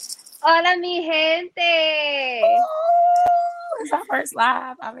Hola, mi gente. Ooh, it's our first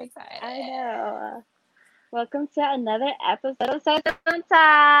live. I'm excited. I know. Welcome to another episode of Sazon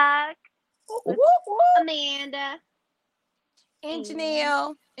Talk Whoop, with whoop. Amanda. And And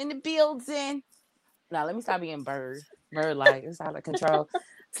Janelle in the building. Now let me stop being bird like. It's out of control.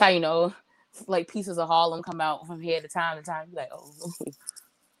 It's how you know, like pieces of Harlem come out from here to time to time. You're like, oh.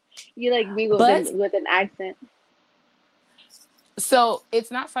 you like me with But an accent. so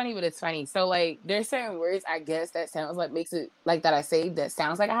it's not funny, but it's funny. So like there's certain words I guess that sounds like makes it like that I say that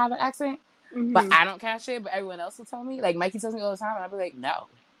sounds like I have an accent, but Hmm I don't catch it. But everyone else will tell me. Like Mikey tells me all the time, and I'll be like, no,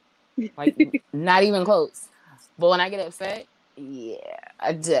 like not even close. But when I get upset,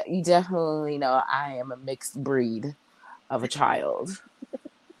 yeah, you definitely know I am a mixed breed of a child.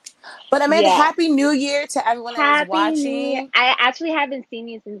 But Amanda, Yeah. happy New Year to everyone that is Happy New Year. watching. I actually haven't seen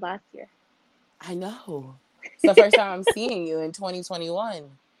you since last year. I know it's the first time I'm seeing you in 2021.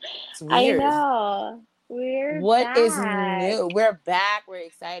 It's I weird. know. We're What is back. new? We're back. We're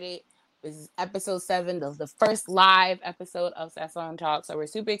excited. This is episode 7, the first live episode of Sazon Talk. So we're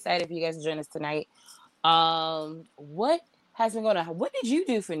super excited for you guys to join us tonight. What has been going on? What did you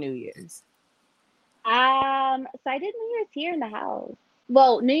do for New Year's? So I did New Year's here in the house.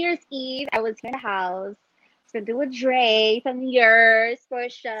 Well, New Year's Eve, I was here in the house. Spent it with Dre from yours for a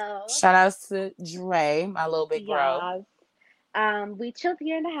show. Shout outs to Dre, my little big bro. Yes. We chilled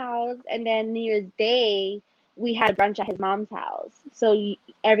here in the house, and then New Year's Day, we had a brunch at his mom's house. So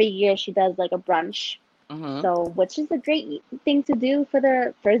every year she does like a brunch. Hmm. So, which is a great thing to do for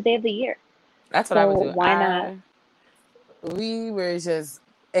the first day of the year. That's what I was So doing. why not? We were just,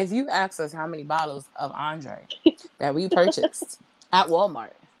 if you ask us how many bottles of Andre that we purchased at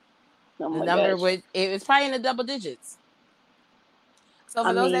Walmart, Oh the my number gosh, would, it was probably in the double digits. So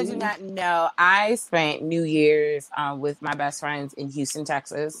for those that do amazing. not know, I spent New Year's with my best friends in Houston,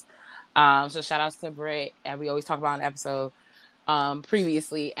 Texas. So shout outs to Britt, and we always talk about an episode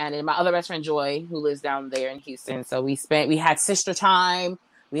previously, and then my other best friend Joy, who lives down there in Houston. So we had sister time.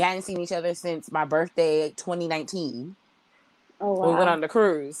 We hadn't seen each other since my birthday 2019 Oh when we went wow. on the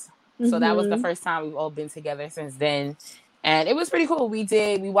cruise. So that was the Mhm. first time we've all been together since then, and it was pretty cool. We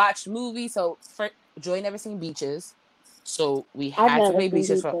watched movies. So Joy never seen Beaches, so we I've had to never play seen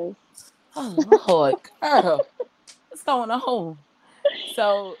Beaches for. beaches. Oh Lord, girl, what's going on?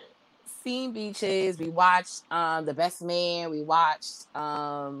 So seen Beaches. We watched The Best Man. We watched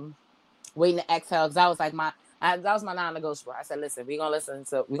Waiting to Exhale, because that was like that was my non-negotiable. I said, listen, we're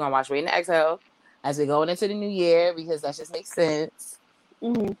gonna watch Waiting to Exhale as we're going into the new year, because that just makes sense.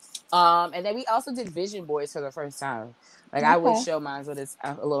 Mhm. And then we also did vision boards for the first time. Like I would Okay. show mine, but it's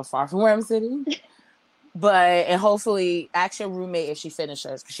a little far from where I'm sitting. But and hopefully ask your roommate if she finished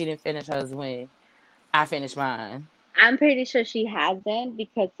hers, because she didn't finish hers when I finished mine. I'm pretty sure she hasn't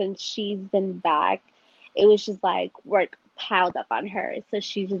because since she's been back, it was just like work piled up on her. So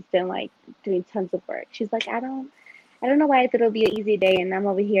she's just been like doing tons of work. She's like, I don't know why I thought it'll be an easy day, and I'm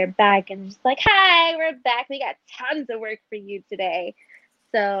over here back and just like, hi, we're back. We got tons of work for you today.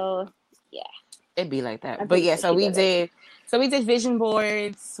 So yeah, It'd be like that. I'm But pretty yeah, sure she did it. so we did vision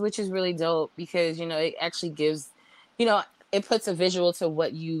boards, which is really dope because it actually gives, you know, it puts a visual to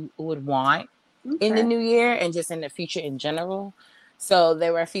what you would want in the Okay. new year and just in the future in general. So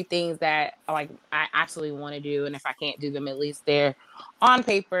there were a few things that like I absolutely want to do, and if I can't do them, at least they're on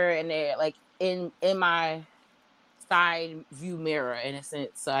paper and they're like in my side view mirror in a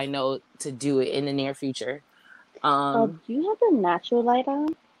sense, so I know to do it in the near future. Oh, Um, do you have the natural light on?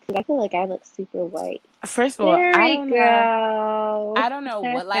 Because I feel like I look super white. First of all, There we go. I don't know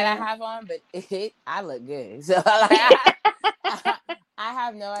what light I have on, but I look good. So like I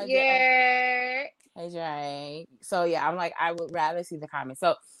have no idea. Oh, Yeah. hey Dre. So yeah, I'm like I would rather see the comments.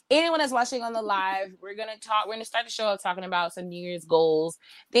 So anyone that's watching on the live, we're gonna talk. We're gonna start the show up talking about some New Year's goals,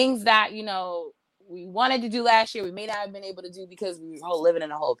 things that we wanted to do last year. We may not have been able to do because we were living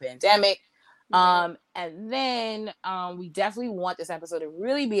in a whole pandemic. Right. And then we definitely want this episode to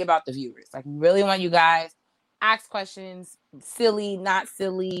really be about the viewers. Like, we really want you guys ask questions, silly, not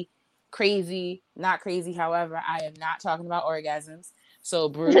silly, crazy, not crazy. However, I am not talking about orgasms. So,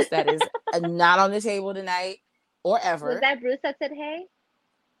 Bruce, that is not on the table tonight or Was ever. that Bruce that said hey?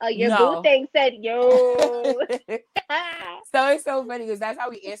 Oh, your boo No. thing said yo. So it's so funny because that's how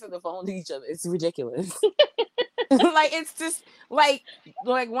we answer the phone to each other. It's ridiculous. Like it's just like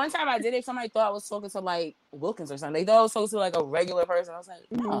one time I did it, somebody thought I was talking to like Wilkins or something. They thought I was talking to like a regular person. I was like,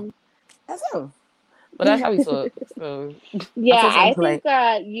 no, Mhm. that's him. But that's how we talk. So I Yeah, feel something I think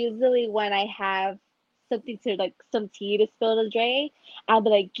like usually when I have something to like some tea to spill to Dre, I'll be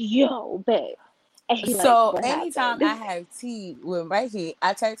like, yo, babe. And he like, So what anytime happened? I have tea with Mikey,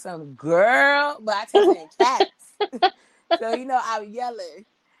 I text him, girl, but I text him in caps. So I'm yelling.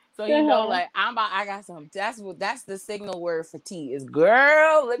 So Uh-huh. like I got some. That's the signal word for tea is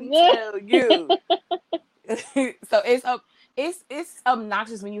girl. Let me tell you. So it's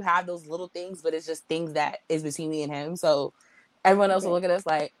obnoxious when you have those little things, but it's just things that is between me and him. So everyone else will look at us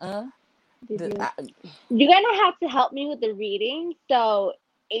like, Did you? You're gonna have to help me with the reading. So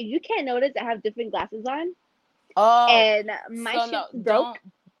if you can't notice, I have different glasses on, Oh, and my so shit no, broke.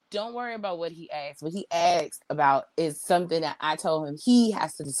 don't worry about what he asked. What he asked about is something that I told him he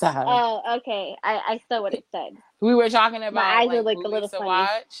has to decide. Oh, okay. I saw what it said. We were talking My about eyes are like like a movies little to funny.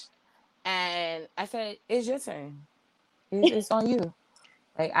 watch, and I said it's your turn. It's on you.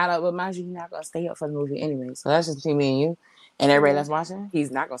 Like I don't. But mind you, he's not gonna stay up for the movie anyway. So that's just between me and you, and everybody that's watching.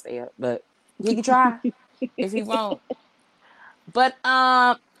 He's not gonna stay up, but he can try if he won't. But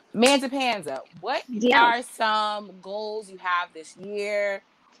Manza Panza, what Yeah. are some goals you have this year?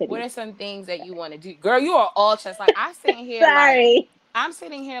 What Titties. are some things that you want to do? Girl, you are all chest. Like Sorry. I'm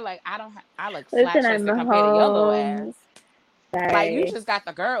sitting here like I look flat Listen, I'm chested compared to your little home. ass. Like you Sorry. just got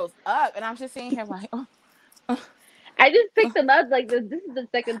the girls up, and I'm just sitting here like, I just picked them up like this. This is the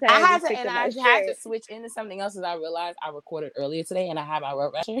second time I just picked up I my had to shirt. switch into something else as I realized I recorded earlier today, and I had my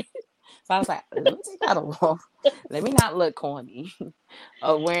road rasher. So I was like, let me take that off. Let me not look corny.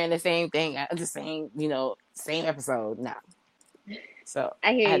 Wearing the same thing, the same episode. No. So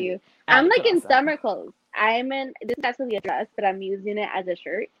I hear you. I had I'm to put like on in something. summer clothes. I'm in. This is actually a dress, but I'm using it as a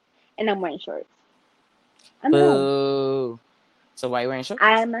shirt, and I'm wearing shorts. I'm home. Boo. So why are you wearing shorts?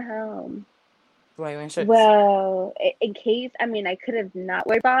 I'm home. Why are you wearing shorts? Well, in case, I mean, I could have not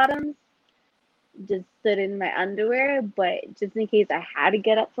wear bottoms, just stood in my underwear, but just in case I had to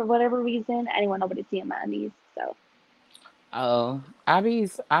get up for whatever reason, I didn't want nobody seeing my undies. So Oh, I be,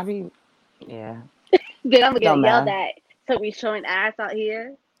 yeah. then I'm gonna get Don't yelled matter. at. So we showing ass out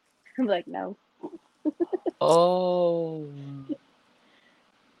here. I'm like, no. Oh.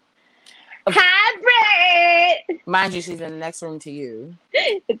 Hybrid. Mind you, she's in the next room to you.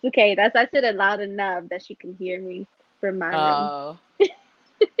 It's okay. I said it loud enough that she can hear me from my room. Uh,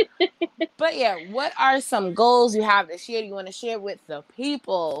 but yeah, what are some goals you have this year you want to share with the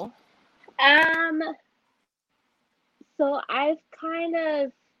people? Um, so I've kind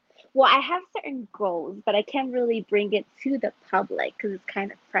of, well, I have certain goals, but I can't really bring it to the public because it's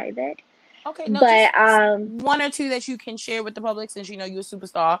kind of private. Okay, no, just But one or two that you can share with the public since you're a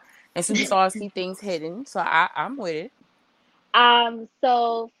superstar and superstars keep things hidden. So I'm with it.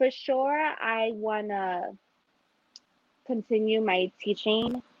 so for sure, I wanna continue my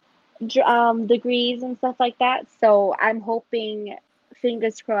teaching degrees and stuff like that. So I'm hoping,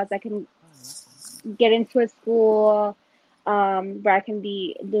 fingers crossed, I can get into a school where I can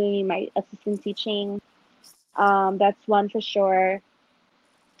be doing my assistant teaching. That's one for sure.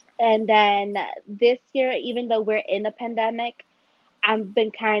 And then this year, even though we're in a pandemic, I've been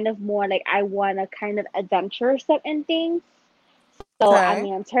kind of more like I want to kind of adventure certain things. So I Okay.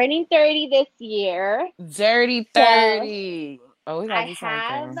 mean, I'm turning 30 this year. Dirty So 30. Oh, we gotta I do have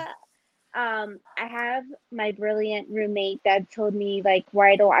something. I have my brilliant roommate that told me like,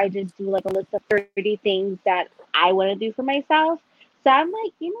 why don't I just do like a list of 30 things that I want to do for myself? So I'm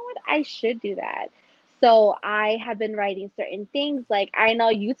like, you know what? I should do that. So I have been writing certain things. Like I know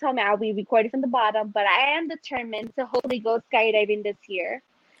you told me I'll be recording from the bottom, but I am determined to hopefully go skydiving this year.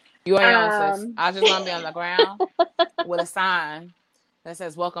 You on your own, sis. Um, I just want to be on the ground with a sign that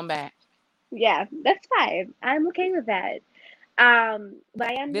says "Welcome back." yeah, that's fine. I'm okay with that. But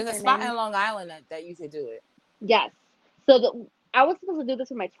I am There's a spot determined. in Long Island that you could do it. Yes. So I was supposed to do this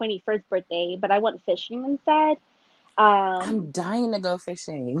for my 21st birthday, but I went fishing instead. Um, I'm dying to go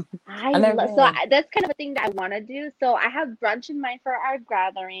fishing. I never been. that's kind of a thing that I want to do. So I have brunch in mind for our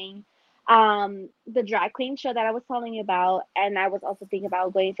gathering. The drag queen show that I was telling you about, and I was also thinking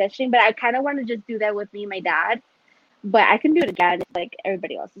about going fishing, but I kind of want to just do that with me and my dad. But I can do it again if like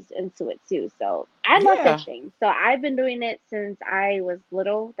everybody else is into it too. So I love Yeah. fishing. So I've been doing it since I was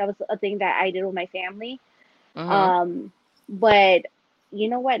little. That was a thing that I did with my family. Mm-hmm. Um, but you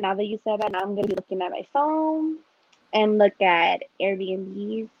know what? Now that you said that, now I'm gonna be looking at my phone and look at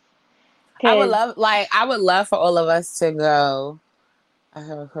Airbnbs because I would love for all of us to go. I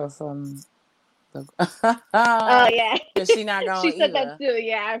have a girl from oh yeah, because she not going she said that either. too.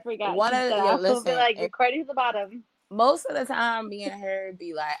 Yeah, I forgot. One She of said the, yo, I'll be listen, like recording to the bottom. most of the time, me and her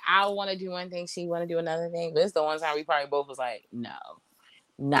be like, I want to do one thing, she want to do another thing. But it's the one time we probably both was like, no,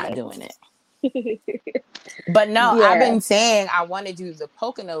 not Nope. doing it. But no, I've Yeah. been saying I want to do the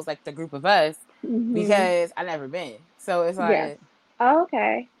Poconos, like the group of us, Mhm. because I never been. So it's Yes. like, Oh,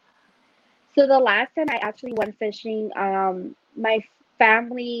 okay. So the last time I actually went fishing, my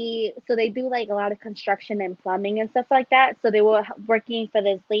family, so they do like a lot of construction and plumbing and stuff like that. So they were working for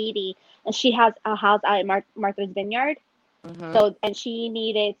this lady, and she has a house out in Martha's Vineyard. Mm-hmm. So, and she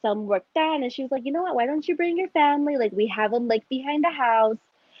needed some work done, and she was like, you know what? Why don't you bring your family? Like, we have a lake behind the house.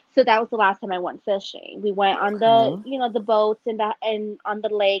 So that was the last time I went fishing. We went on the, Okay. the boats and on the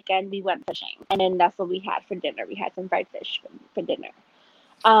lake, and we went fishing. And then that's what we had for dinner. We had some fried fish for dinner.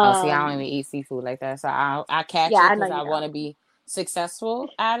 Oh, see, I don't even Um, eat seafood like that, so I catch yeah, it I know because you I want to don't. be successful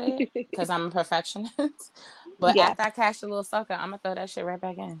at it because I'm a perfectionist. But Yeah. after I catch the little sucker, I'm gonna throw that shit right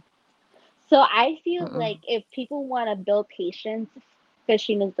back in. So I feel Mm-mm. like if people want to build patience,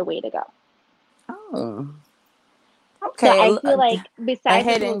 fishing is the way to go. Oh, So okay. I feel like A besides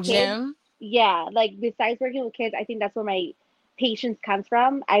working with hidden kids, gem. yeah, like besides working with kids, I think that's where my patience comes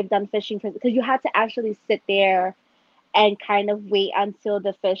from. I've done fishing because you have to actually sit there and kind of wait until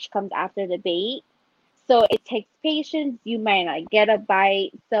the fish comes after the bait. So it takes patience. You might not get a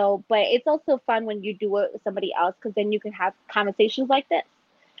bite. So, but it's also fun when you do it with somebody else because then you can have conversations like this.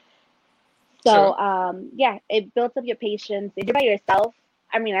 True. So, yeah, it builds up your patience. If you're by yourself,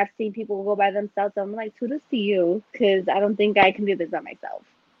 I mean, I've seen people go by themselves. So I'm like, kudos to you because I don't think I can do this by myself.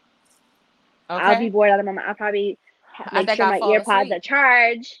 I'll be Okay. bored out of my mind. I'll probably I make think sure I my fall earpods are asleep.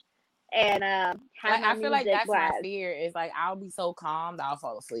 charged and have Like my I feel like music that's my blast. fear is like I'll be so calm that I'll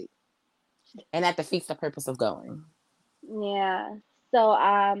fall asleep, and that defeats the purpose of going. Yeah. So,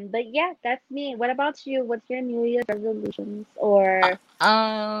 but yeah, that's me. What about you? What's your New Year's resolutions or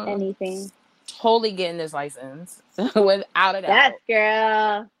anything? Totally getting this license without a Yes, doubt.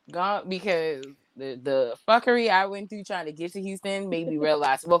 girl. Gone because the fuckery I went through trying to get to Houston made me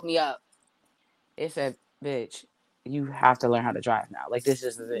realize, woke me up. It said, "Bitch, you have to learn how to drive now. Like this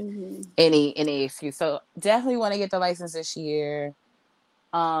just isn't Hmm. any excuse." So definitely want to get the license this year.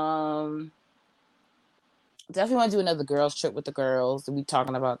 Um, Definitely want to do another girls trip with the girls. We'll be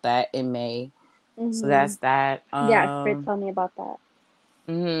talking about that in May. So Hmm. that's that. Yeah, Spirit told me about that.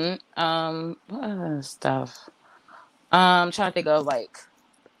 What other stuff? Trying to think of like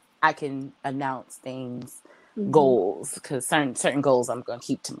I can announce things, Hmm. goals, because certain goals I'm gonna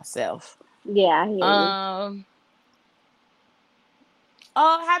keep to myself. Yeah, I hear you. Um.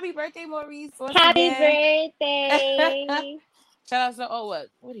 Oh, happy birthday, Maurice! Once Happy again. birthday. Shout out to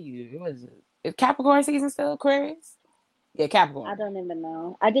what are you? What is it? Is Capricorn season still Aquarius? Yeah, I Capricorn. don't even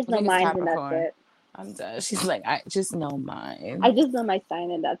know. I just I know think it's mines and that's Capricorn. it. I'm done. She's like, I just know I mine. just know my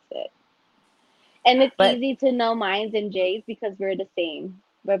sign and that's it. And it's But easy to know mines and J's because we're the same.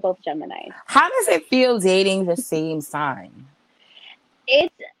 We're both Geminis. how does it feel dating the same sign?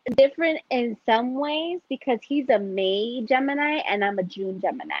 It's different in some ways because he's a May Gemini and I'm a June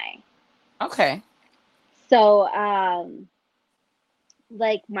Gemini. Okay. So,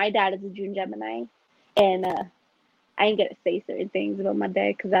 like my dad is a June Gemini, and I ain't gonna say certain things about my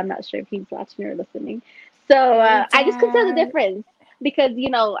dad because I'm not sure if he's watching or listening. So Hey, I just could tell the Dad. difference because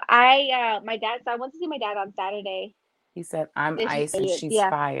I my dad. So I went to see my dad on Saturday. He said, I'm This ice and she's yeah,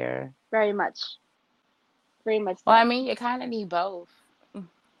 fire. very much, very much Well, I so. mean, you kind of need both.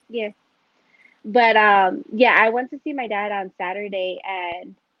 Yeah, but yeah, I went to see my dad on Saturday,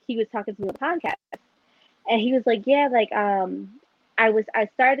 and he was talking to me on the podcast, and he was like, yeah, like I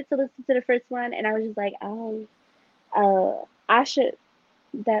started to listen to the first one, and I was just like, oh, I should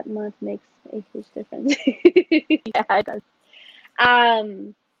that month makes a huge difference. Yeah, it does.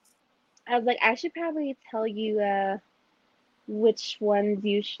 Um, I was like, I should probably tell you which ones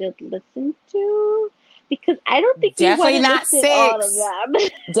you should listen to because I don't think you want Definitely to not listen all of six. them.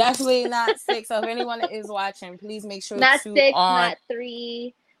 Definitely not six. So if anyone is watching, please make sure Not to six, on not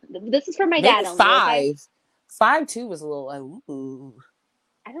three. This is for my maybe dad only, okay? 5. 5 too was a little like ooh.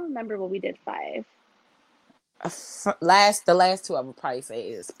 I don't remember what we did five. The last two I would probably say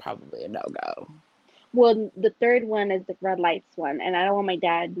is probably a no go. Well, the third one is the red lights one, and I don't want my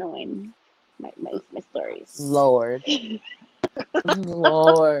dad knowing my stories. Lord,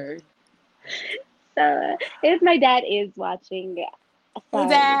 Lord, So if my dad is watching, hey sorry,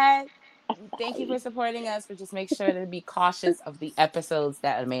 Dad. Thank you for sorry. supporting us, but just make sure to be cautious of the episodes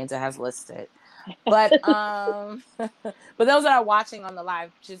that Amanda has listed. But but those that are watching on the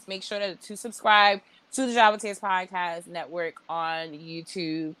live, just make sure to subscribe to the Java Taste Podcast Network on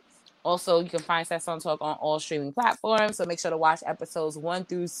YouTube. Also, you can find Sazon Talk on all streaming platforms. So make sure to watch episodes 1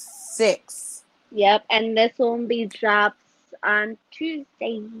 through 6. Yep, and this one be drops on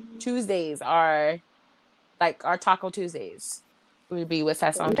Tuesday. Tuesdays are like our Taco Tuesdays. Would be with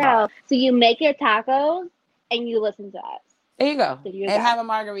There you Sazon go. Talk. So you make your tacos and you listen to us. There you go. There you And go. have a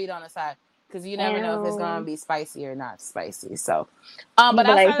margarita on the side. Because you never know if it's gonna And be spicy or not spicy. So you but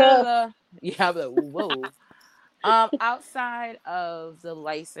be like, outside of huh, the Yeah, I'm like, whoa. Outside of the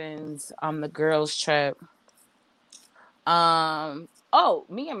license, the girls trip,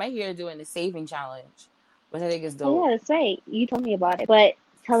 me and my here doing the saving challenge, which I think is Oh dope. yeah, that's right. You told me about it, but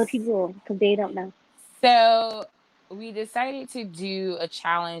tell the people because they don't know. So we decided to do a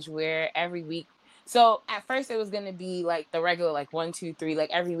challenge where every week. So at first it was gonna be like the regular, like 1, 2, 3, like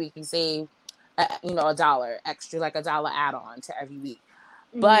every week you save, a dollar extra, like a dollar add on to every week.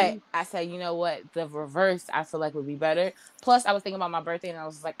 But Mm-hmm. I said, you know what, the reverse I feel like would be better. Plus, I was thinking about my birthday, and I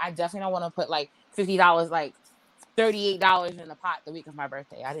was like, I definitely don't want to put like $50, like $38 in the pot the week of my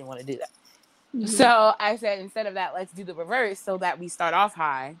birthday. I didn't want to do that. Mm-hmm. So I said, instead of that, let's do the reverse so that we start off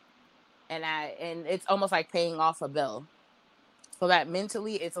high, and it's almost like paying off a bill, so that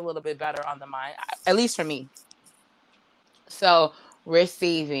mentally it's a little bit better on the mind, at least for me. So we're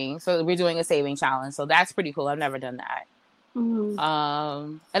saving. So we're doing a saving challenge. So that's pretty cool. I've never done that. Mm-hmm.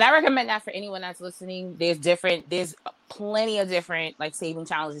 And I recommend that for anyone that's listening. There's plenty of different like saving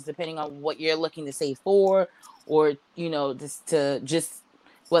challenges depending on what you're looking to save for, or just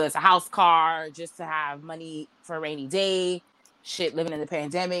whether it's a house, car, just to have money for a rainy day. Shit, living in the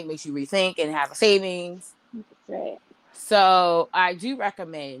pandemic makes you rethink and have a savings. That's right. So I do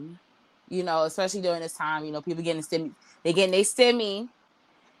recommend, especially during this time, people getting stimmy, they getting their stimmy.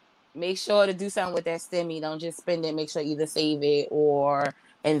 Make sure to do something with that stimmy. Don't just spend it. Make sure either save it or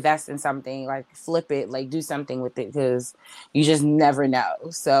invest in something, like flip it, like do something with it, because you just never know.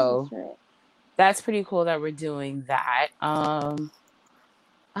 That's So right. that's pretty cool that we're doing that.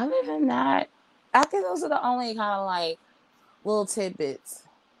 Other than that, I think those are the only kind of like little tidbits.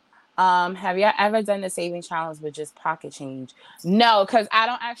 Have you ever done the saving challenge with just pocket change? No, because I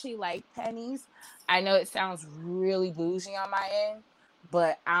don't actually like pennies. I know it sounds really bougie on my end,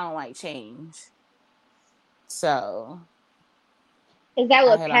 but I don't like change. So Is that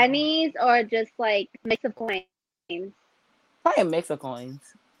I with had a pennies or just like mix of coins? probably a mix of coins.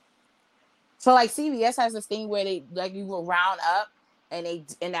 So like CVS has this thing where they like you will round up, and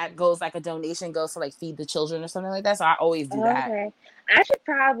that goes like a donation goes to like feed the children or something like that. So I always do that. Okay. I should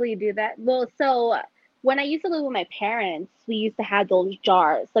probably do that. Well, so when I used to live with my parents, we used to have those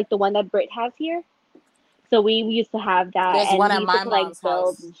jars, like the one that Brit has here. So we used to have that, There's and one we at used to my put like mom's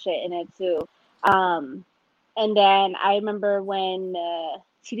bills house. and shit in it too. Um, and then I remember when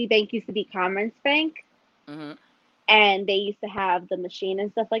TD Bank used to be Commerce Bank, Mm-hmm. and they used to have the machine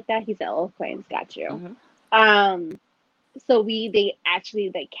and stuff like that. He said, "Oh, coins, got you." Mm-hmm. Um, so they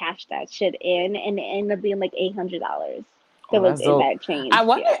actually like cashed that shit in, and it ended up being like $800 that Oh, was that's in dope. that change. I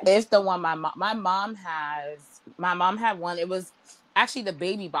wonder Yeah. if the one my mom has. My mom had one. It was actually the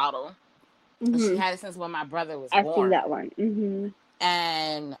baby bottle. She Mhm. had it since when my brother was I've seen born, that one. Mhm.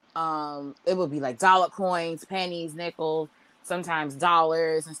 and it would be like dollar coins, pennies, nickels, sometimes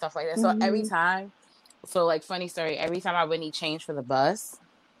dollars and stuff like that. So every Mhm. time, so like funny story, every time I would need change for the bus,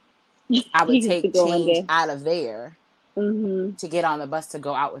 I You would used to take go in change there. out of there Mhm. to get on the bus to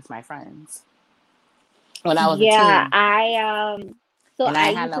go out with my friends when I was a Yeah, teen, so and I I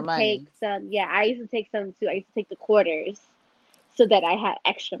had used no to take money. some, yeah, I used to take some too. I used to take the quarters so that I had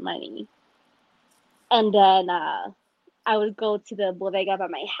extra money. And then I would go to the bodega by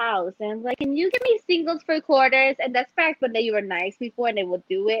my house and I'm like, "Can you give me singles for quarters?" And that's back when they were nice before and they would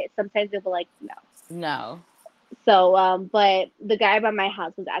do it. Sometimes they were like, "No." No. So, but the guy by my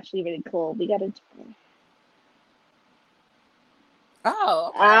house was actually really cool. We got a Oh,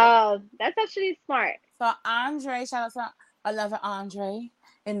 okay. Oh, that's actually smart. So Andre, shout out to another Andre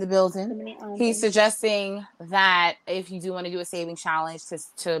in the So building. many He's Andres. suggesting that if you do want to do a saving challenge,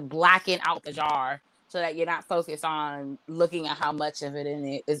 to blacken out the jar so that you're not focused on looking at how much of it in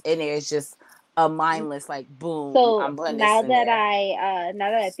it is in there. It's just a mindless like boom, So I'm putting this in there. now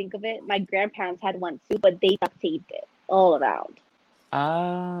that I think of it, my grandparents had one too, but they duct taped it all around.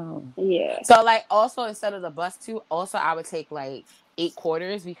 Oh. Yeah. So like also instead of the bus too, also I would take like 8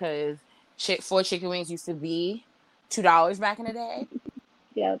 quarters, because four chicken wings used to be $2 back in the day.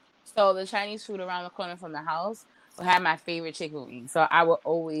 Yep. So the Chinese food around the corner from the house will have my favorite chicken wings. So I would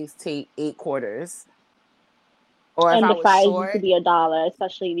always take 8 quarters. Or if And I the was fries used to short, be $1,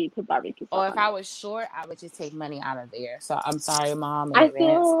 especially if you put barbecue sauce or if on I it. was short, I would just take money out of there. So I'm sorry, mom, in I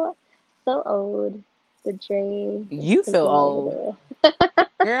advance. feel so old. The Dre is You feel taking over old. there.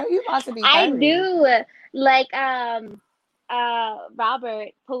 Girl, you about to be I 30. do. Like Robert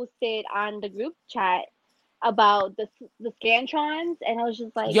posted on the group chat about the Scantrons, and I was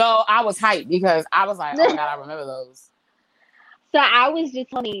just like, Yo, I was hyped because I was like, oh my so God, I remember those. I was just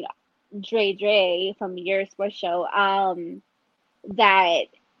telling Dre from your sports show, that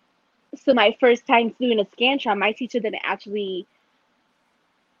so my first time doing a Scantron, my teacher didn't actually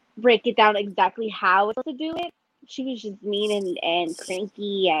break it down exactly how it's supposed to do it. She was just mean and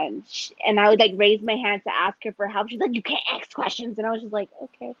cranky, and I would like raise my hand to ask her for help. She's like, "You can't ask questions," and I was just like,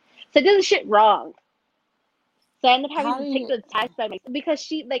 "Okay." So I did the shit wrong. So I ended up having How to do take you? the test by myself because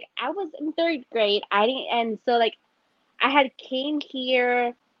she like I was in third grade. I didn't, and so like I had came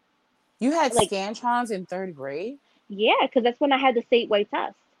here You had like Scantrons in third grade? yeah, because that's when I had the statewide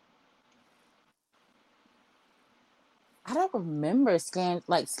test. I don't remember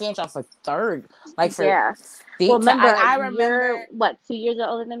Scantron for third, like for Yeah. Well, state. remember I you're remember. what 2 years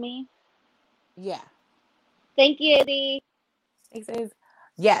older than me. Yeah, Thank you, Eddie. it says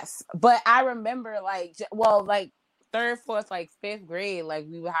yes, but I remember like third, fourth, like fifth grade, like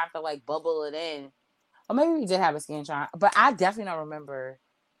we would have to like bubble it in, or maybe we did have a Scantron, but I definitely don't remember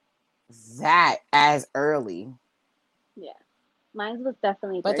that as early. Yeah, mine was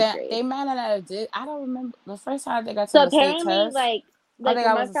definitely But third then grade. they might not have did. I don't remember the first time I think I So took a state apparently, test. I like think when I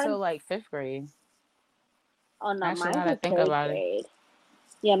my was friends, until like fifth grade. oh no, Actually, mine now that I was think third about it. grade.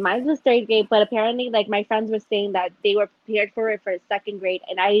 Yeah, mine was third grade, but apparently, like my friends were saying that they were prepared for it for second grade,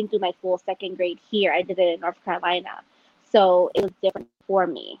 and I didn't do my full second grade here. I did it in North Carolina, so it was different for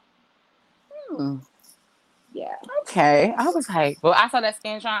me. Hmm. Yeah. Okay, I was like, well, I saw that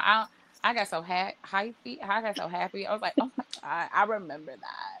Scantron. I got so happy. I got so happy. I was like, oh my god, I remember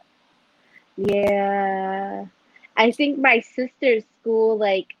that. Yeah. I think my sister's school,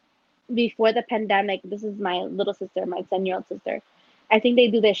 like before the pandemic, this is my little sister, my 10-year-old sister. I think they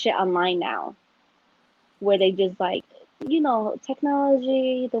do this shit online now, where they just like,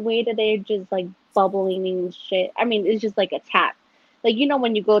 technology, the way that they're just like bubbling and shit. I mean, it's just like a tap. Like,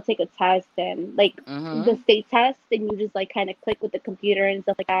 when you go take a test and like the Mm-hmm. state test, and you just like kind of click with the computer and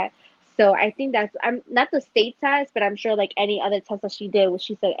stuff like that. So I think I'm not the state test, but I'm sure like any other test that she did, was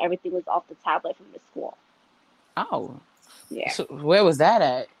she said everything was off the tablet from the school. Oh, Yeah. so where was that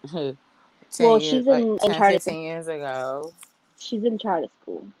at? 10 Well, years, she's like in 10, charter. 15 years ago. She's in charter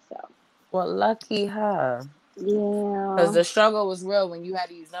school, so Well, lucky her. Because yeah. the struggle was real when you had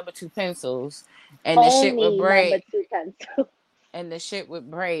to use number two pencils and the shit would Only number break. two pencil. And the shit would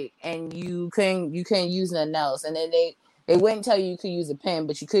break and you couldn't use nothing else. And then they wouldn't tell you could use a pen,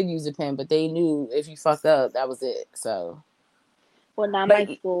 but you could use a pen, but they knew if you fucked up, that was it. So Well, not but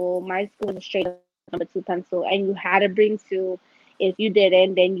my school. My school was straight up number two pencil, and you had to bring two. If you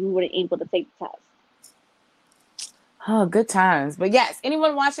didn't, then you weren't able to take the test. oh, good times. But yes,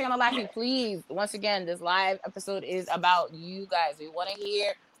 anyone watching on the live feed, please, once again, this live episode is about you guys. We want to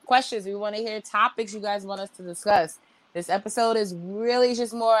hear questions. We want to hear topics you guys want us to discuss. This episode is really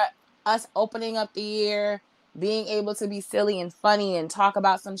just more us opening up the ear, being able to be silly and funny and talk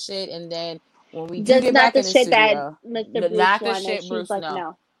about some shit. And then when we do Just get not back the in the shit that studio, Mr. Bruce not the wanted. shit, She's Bruce. like, No,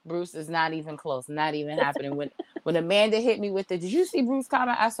 no. Bruce is not even close. Not even happening. When Amanda hit me with the, did you see Bruce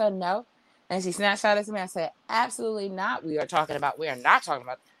comment? I said no. And she snapshot it to me. I said, absolutely not. We are not talking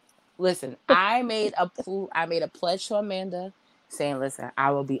about. Listen, I made a pledge to Amanda saying, listen,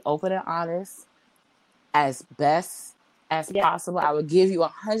 I will be open and honest as best as Yeah. possible. I will give you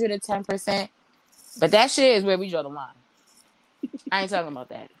 110%. But that shit is where we draw the line. I ain't talking about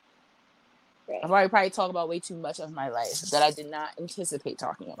that. Right. I've already probably talked about way too much of my life that I did not anticipate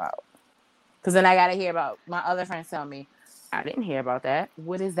talking about. Because then I got to hear about my other friends tell me, I didn't hear about that.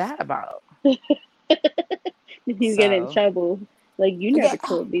 What is that about? You get in So trouble. Like, you yeah, never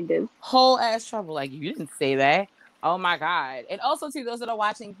told me this. whole ass trouble. Like you didn't say that. Oh my god! And also to those that are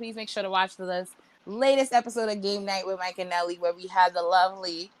watching, please make sure to watch this latest episode of Game Night with Mike and Nelly, where we had the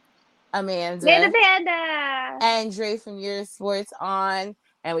lovely Nana Amanda Panda! and Dre from Your Sports on,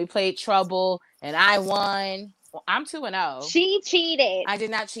 and we played Trouble, and I won. Well, I'm 2-0. She cheated. I did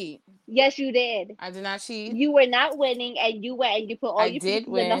not cheat. Yes, you did. I did not cheat. You were not winning, and you went and you put all I your did pieces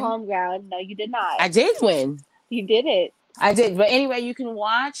in the win. home ground. No, you did not. I did win. You did it. I did. But anyway, you can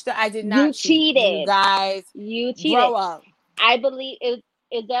watch the I did You not cheat. You cheated. guys You cheated. grow up. I believe is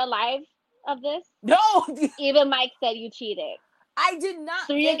there a live of this? No, Even Mike said you cheated. I did not.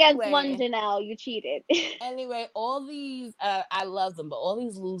 Three against one, Anyway, Janelle. You cheated. all these I love them, but all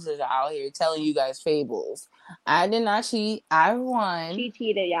these losers are out here telling you guys fables. I did not cheat. I won. She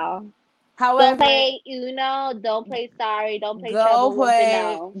cheated, y'all. Don't However, play Uno. Don't play Sorry. Don't play go Trouble with play,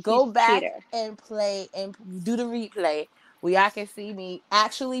 Janelle. She's go a back cheater. and play and do the replay where y'all can see me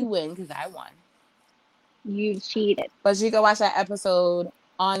actually win because I won. You cheated. But you can watch that episode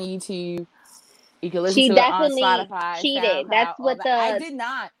on YouTube. You can listen She to it on definitely Spotify, cheated. SoundCloud, That's all what that. I the did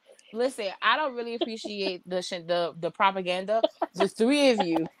not. Listen, I don't really appreciate the propaganda. The three of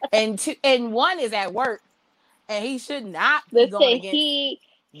you, and one is at work, and he should not be going listen. against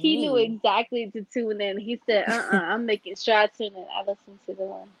He knew me. exactly to tune in. He said, "I'm making sure I tune in. I listened to the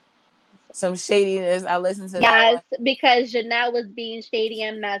one." some shadiness. I listened to that Yes, one. because Janelle was being shady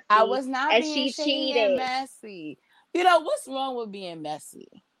and I messy, was not and being she shady and cheated. messy. You know, what's wrong with being messy?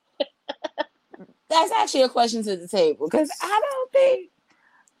 That's actually a question to the table because I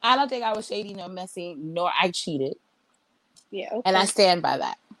don't think I was shady nor messy, nor I cheated. Yeah, And I okay. stand by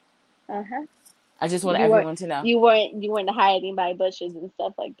that. Uh-huh. I just want You weren't everyone to know. you weren't hiding by bushes and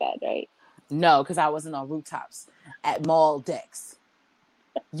stuff like that, right? No, because I wasn't on rooftops at mall decks.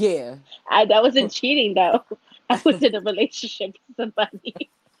 Yeah. That wasn't cheating though. I was in a relationship with somebody.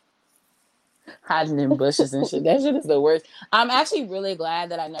 Hiding in bushes and shit. That shit is the worst. I'm actually really glad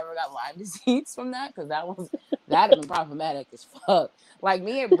that I never got Lyme disease from that because that'd have been problematic as fuck. Like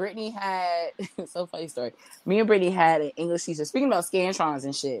me and Brittany had so funny story. Me and Brittany had an English teacher. Speaking about scantrons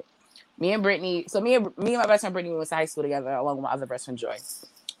and shit. Me and Brittany. So me and my best friend Brittany went to high school together along with my other best friend Joy.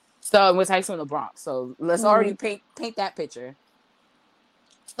 So it was high school in the Bronx. So let's Mm-hmm. already paint that picture.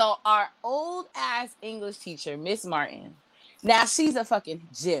 So our old ass English teacher, Miss Martin. Now she's a fucking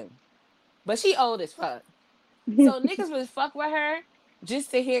gym, but she old as fuck. So niggas would fuck with her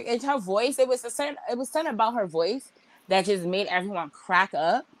just to hear and her voice. It was something about her voice that just made everyone crack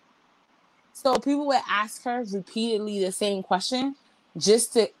up. So people would ask her repeatedly the same question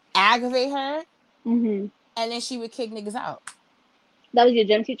just to aggravate her, Mm-hmm. and then she would kick niggas out. That was your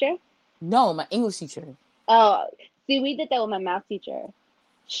gym teacher? No, my English teacher. Oh, see, we did that with my math teacher. Oh,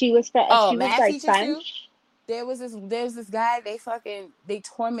 She was math like teacher too. French. There was this guy. They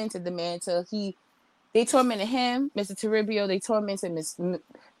tormented the man till they tormented him, Mr. Toribio. They tormented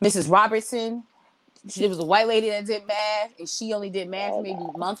Mrs. Robertson. There was a white lady that did math, and she only did math Oh, maybe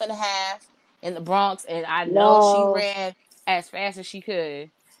a no. month and a half in the Bronx. And I know she No, ran as fast as she could,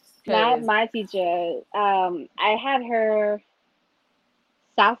 not cause my teacher. I had her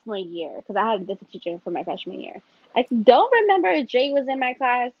sophomore year because I had a different teacher for my freshman year. I don't remember if Jay was in my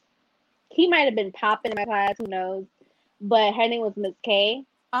class. He might have been popping in my class. Who knows? But her name was Miss K.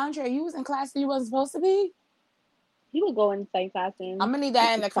 Andre, you was in class that you wasn't supposed to be. He would go in same class I'm and gonna need he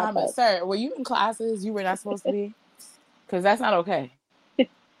that in the just pop comments, up. sir. Were you in classes you were not supposed to be? Cause that's not okay.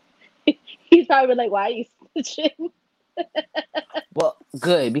 He's probably like, "Why are you snitching?" Well,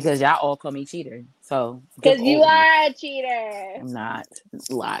 good because y'all all call me cheater. So good Because for you old me. are a cheater. I'm not. It's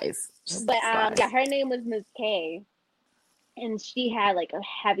lies. But Just lies. yeah, her name was Miss K, and she had like a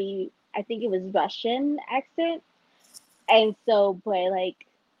heavy, I think it was Russian accent, and so, but like,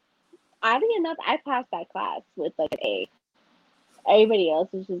 oddly enough, I passed that class with like an A. Everybody else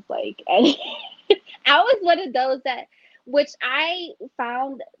was just like, and I was one of those that, which I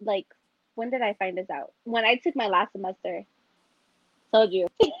found like, when did I find this out? When I took my last semester. Told you.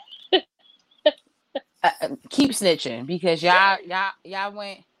 Keep snitching because y'all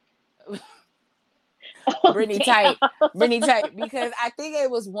went Oh Brittany tight. damn. Brittany tight. Because I think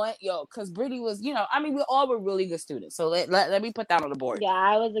it was one, because Brittany was, I mean, we all were really good students. So let me put that on the board. Yeah,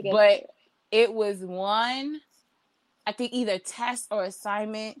 I was a good But student. it was one, I think either test or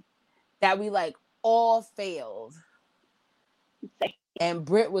assignment that we like all failed. And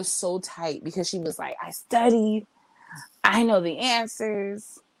Britt was so tight because she was like, I studied, I know the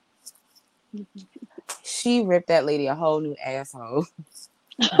answers. She ripped that lady a whole new asshole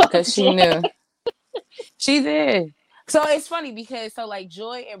Oh, because she damn. knew. She did. So it's funny because like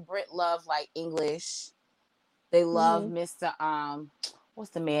Joy and Britt love like English. They love Mhm. Mr.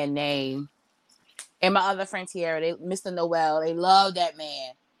 What's the man name? And my other friend Tiara, Mr. Noel, they love that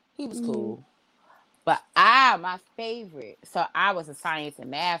man. He was Mhm. cool. But my favorite, so I was a science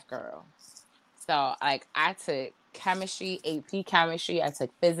and math girl. So like I took chemistry, AP chemistry, I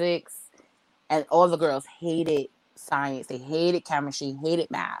took physics, and all the girls hated science. They hated chemistry,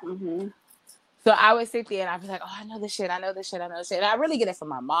 hated math. Mhm. So I would sit there and I'd be like, oh, I know this shit, I know this shit, I know this shit. And I really get it from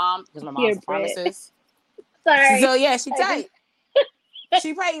my mom because my Here, mom's a Brit. pharmacist. So Sorry. yeah, she I just tight.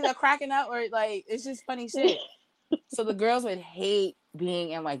 She probably either cracking up or like it's just funny shit. So the girls would hate being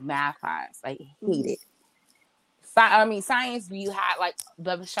in like math class, like hate Mhm. it. I mean, science. We had like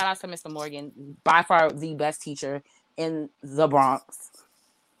the shout out to Mr. Morgan, by far the best teacher in the Bronx.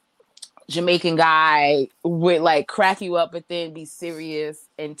 Jamaican guy would like crack you up, but then be serious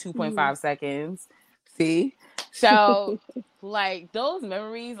in Mhm. 2.5 seconds. See, so like those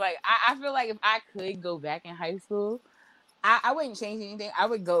memories, like I feel like if I could go back in high school, I wouldn't change anything. I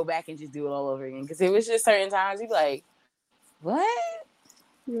would go back and just do it all over again because it was just certain times you'd be like, what?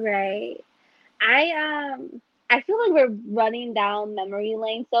 Right. I feel like we're running down memory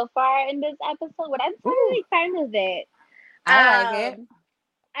lane so far in this episode, but I'm Ooh, totally fine with it. I like it.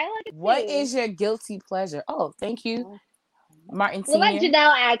 I like it What too. is your guilty pleasure? Oh, thank you, Oh. Martin We'll let Senior.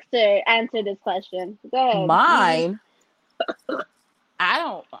 Janelle answer this question. Go ahead. Mine. I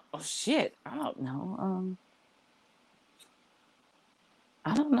don't. Oh shit! I don't know.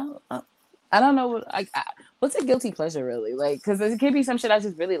 I don't know. I don't know what. What's a guilty pleasure really like? Because it could be some shit I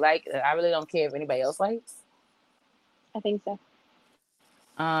just really like. That I really don't care if anybody else likes. I think so.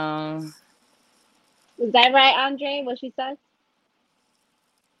 Um, Is that right, Andre? What she said?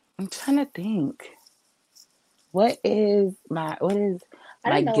 I'm trying to think. What is my I don't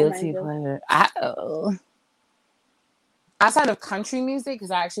know what guilty mine is. pleasure? Outside of country music, because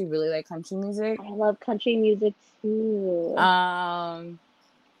I actually really like country music. I love country music too.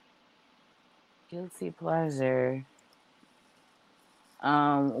 Guilty pleasure.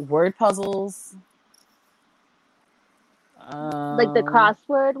 Word puzzles. Like the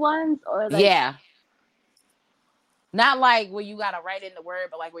crossword ones, or like Yeah. Not like where you gotta write in the word,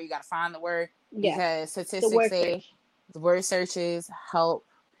 but like where you gotta find the word. yeah, Because the statistics word say search. the word searches help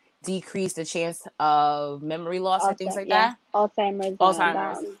decrease the chance of memory loss and things like that. Alzheimer's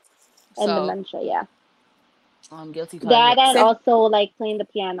Alzheimer's. and So, dementia. Yeah, guilty pleasure. that and also like playing the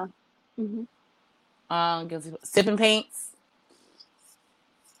piano. Guilty sipping paints.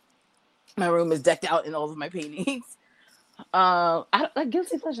 My room is decked out in all of my paintings. I like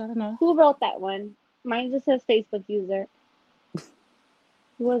guilty pleasure. I don't know. Who wrote that one? Mine just says Facebook user.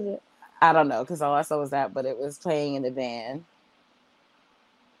 Who was it? I don't know because all I saw was that, but it was playing in the van.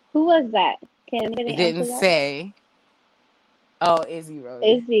 Who was that? Can anybody It didn't answer that? say. Oh, Izzy wrote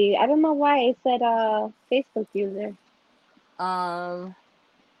it. Izzy. I don't know why it said Facebook user.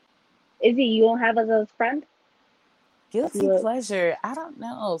 Izzy, you don't have us as a friend? Guilty pleasure. I don't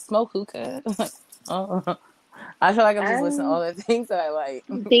know. Smoke hookah. Oh, I feel like I'm just listening to all the things that I like.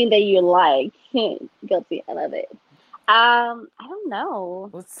 Thing that you like. Guilty. I love it. I don't know.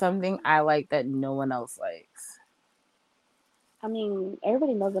 What's something I like that no one else likes? I mean,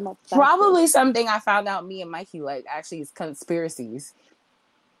 everybody knows about Probably something I found out me and Mikey like actually is conspiracies.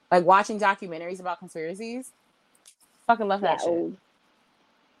 Like watching documentaries about conspiracies. Fucking love that shit. Old.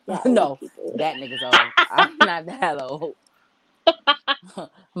 Yeah, No, people. that nigga's old. I'm not that old. I'm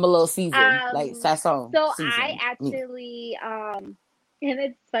a little seasoned, like Sazon. So seasoned. I actually, and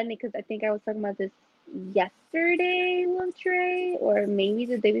it's funny because I think I was talking about this yesterday with Trey, or maybe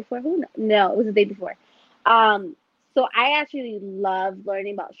the day before. Who knows? No, it was the day before. So I actually love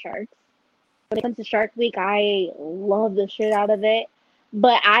learning about sharks. When it comes to Shark Week, I love the shit out of it.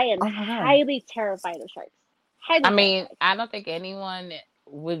 But I am highly terrified of sharks. I mean, I don't think anyone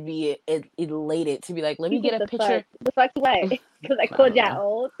would be elated to be like, let me get a picture. The fuck what? Because I called you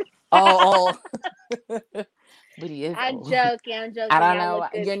old. Oh. But he is I'm old. joking. I don't know.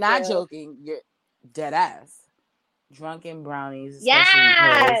 You're not joking. You're dead ass. Drunken brownies,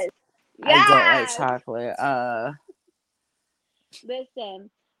 especially because I don't like chocolate. Listen,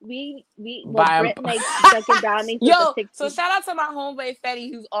 Britt makes drunken brownies. Yo, so shout out to my homeboy Fetty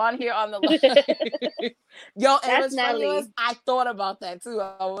who's on here on the line. Yo, and what's funny was I thought about that too.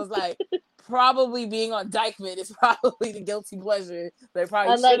 I was like, probably being on Dykeman is probably the guilty pleasure. They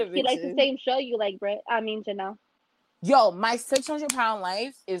probably should have been. He likes the same show you like, Britt. I mean, Janelle. Yo, my 600-pound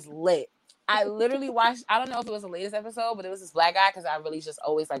life is lit. I literally watched. I don't know if it was the latest episode, but it was this black guy because I really just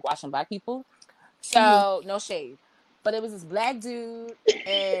always like watching black people. So no shade, but it was this black dude,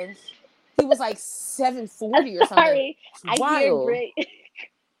 and he was like 740 or something. Sorry, I hear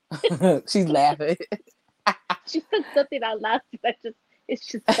Britt. She's laughing. She said something out loud. It's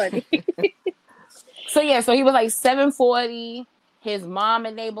just funny. So he was like 740. His mom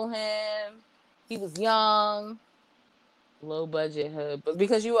enabled him. He was young. Low budget hood, but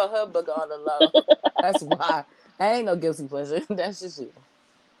because you a hood booger on the low, that's why. That ain't no guilty pleasure. That's just you.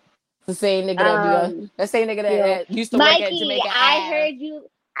 The same nigga that be on. That same nigga that used to work at Jamaica.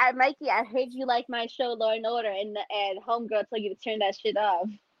 Mikey, I heard you like my show Law and Order, and homegirl told you to turn that shit off.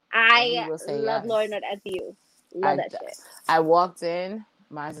 I love Law and Order as you. Love that shit. I walked in.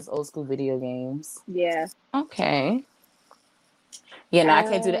 Mine's just old school video games. Yeah. Okay. Yeah, no, I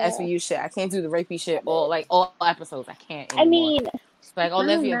can't do the SVU shit. I can't do the rapey shit. All episodes. I can't anymore. I mean, it's like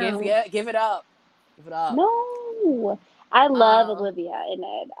Olivia, give it up. Give it up. No, I love Olivia in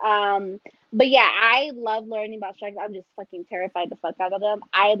it. But yeah, I love learning about sharks. I'm just fucking terrified the fuck out of them.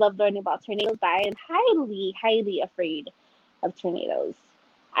 I love learning about tornadoes, but I am highly, highly afraid of tornadoes.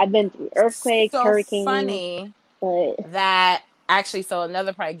 I've been through earthquakes, hurricanes. Funny, but that actually. So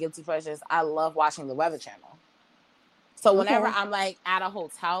another probably guilty pleasure is I love watching the Weather Channel. So whenever I'm like at a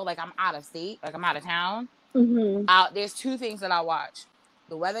hotel, like I'm out of state, like I'm out of town, there's two things that I watch: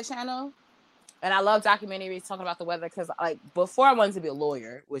 the Weather Channel, and I love documentaries talking about the weather because, like, before I wanted to be a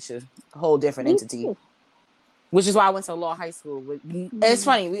lawyer, which is a whole different entity, which is why I went to law high school. It's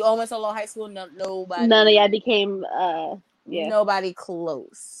funny, we all went to law high school. Nobody. None of y'all became Yeah. Nobody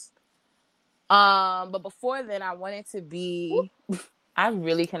close. But before then, I wanted to be. I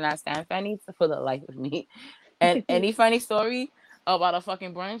really cannot stand Fanny for the life of me. And any funny story about a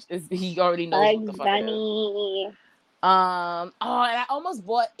fucking brunch is he already knows what the Bugs fuck it is. Bunny. Oh, and I almost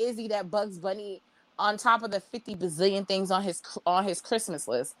bought Izzy that Bugs Bunny on top of the 50 bazillion things on his Christmas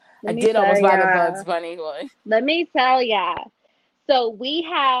list. I Let me did tell almost buy the ya. Bugs Bunny one. Let me tell ya. So we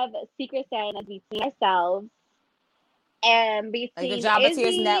have Secret Santa between ourselves and Like the between Jabba Tears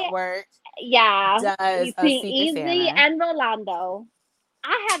Izzy, Network yeah, does a between Secret Izzy Santa, and Rolando.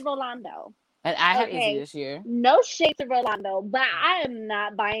 I had Rolando. and I had Izzy Okay. this year. No shade to Rolando, but I am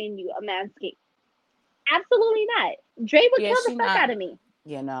not buying you a Manscaped. Absolutely not. Dre would Yeah, kill the she fuck not. out of me.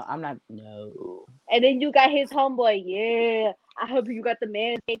 Yeah, no, I'm not. No. And then you got his homeboy. Yeah, I hope you got the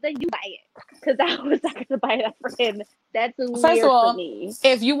Manscaped. Then you buy it. Because I was not going to buy that for him. That's First of weird for all, me.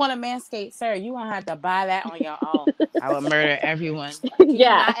 if you want a Manscaped, sir, you gonna have to buy that on your own. I will murder everyone. Can you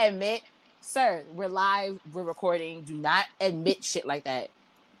Yeah. not admit, sir? We're live. We're recording. Do not admit shit like that.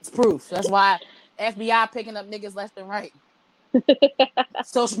 It's proof. That's why FBI picking up niggas left and right.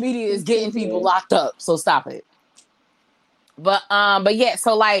 Social media is getting people locked up. So stop it. But yeah.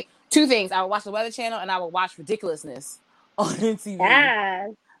 So like two things. I would watch the Weather Channel and I would watch Ridiculousness on TV. Yeah.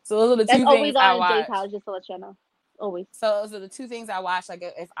 So those are the That's two always things I on Jay's watch. house, just to let you know. Always. So those are the two things I watch. Like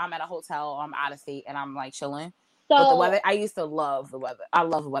if I'm at a hotel or I'm out of state and I'm like chilling. But the So, weather, I used to love the weather. I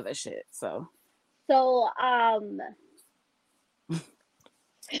love weather shit. So so,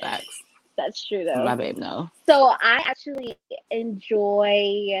 facts. that's true though. My babe, no. So I actually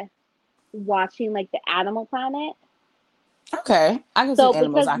enjoy watching like the Animal Planet. Okay, I can see So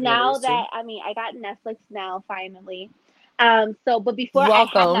animals. because I can now relate to. that I got Netflix now finally. So but before I had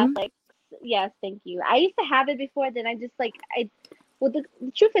Welcome. Netflix, yes, thank you. I used to have it before, then I just like I well the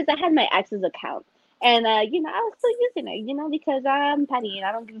truth is I had my ex's account. And I was still using it, because I'm petty and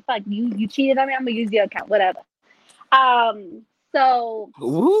I don't give a fuck. You cheated on me, I'm gonna use your account, whatever. Um so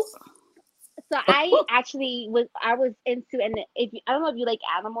Ooh. so I actually was into, and if I don't know if you like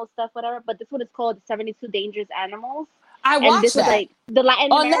animal stuff, whatever, but this one is called 72 Dangerous Animals. I And this watched was that like the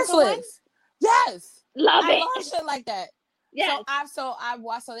Latin on America one. Netflix. Yes, Love I it. love shit like that. Yes. So I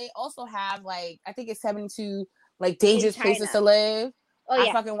watched. So they also have like I think it's 72 like In dangerous places to China. live. Oh I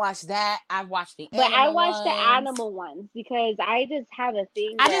yeah. fucking watched that. I've watched the But I animal watch the ones. animal ones because I just have a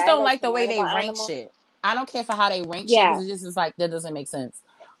thing I where just I don't like like to the way learn they about rank animals. shit. I don't care for how they rank shit Yeah. because it just is like that doesn't make sense.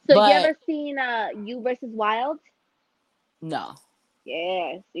 So you But ever seen You versus Wild? no.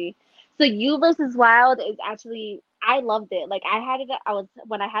 Yeah, see. So You versus Wild is actually, I loved it. Like I had it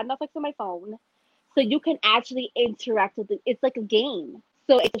when I had Netflix on my phone. So you can actually interact with it. It's like a game.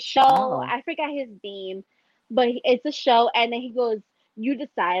 So it's a show. Oh. I forgot his name, but it's a show. And then he goes, you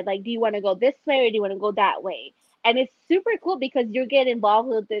decide, like, do you want to go this way or do you want to go that way? And it's super cool because you're getting involved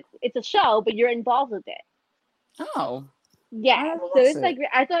with it. It's a show, but you're involved with it. Oh. I Yeah. never So watched it's it. like,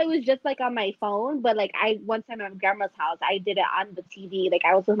 I thought it was just like on my phone, but like one time at my grandma's house, I did it on the TV. Like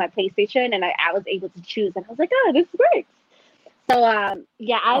I was with my PlayStation and I was able to choose. And I was like, oh, this works. So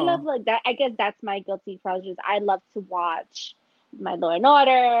yeah, I love Oh. like that. I guess that's my guilty pleasures. I love to watch my Law and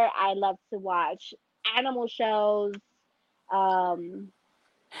Order. I love to watch animal shows. Um,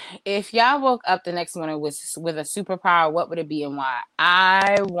 If y'all woke up the next morning with a superpower, what would it be and why?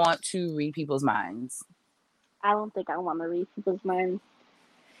 I want to read people's minds. I don't think I want to read people's minds.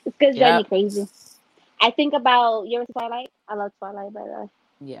 It's gonna drive me Yep. crazy. I think about you ever see Twilight? I love Twilight, by the way.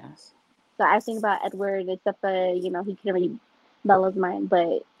 Yes. So I think about Edward, except for he can read Bella's mind,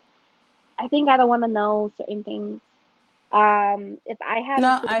 but I think I don't want to know certain things. If I had a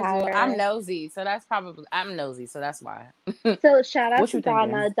No, I do. I'm superpower. nosy, so that's probably I'm nosy, so that's why. So shout out What to you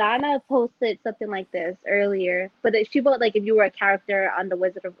thinking? Donna. Donna posted something like this earlier, but she wrote like if you were a character on the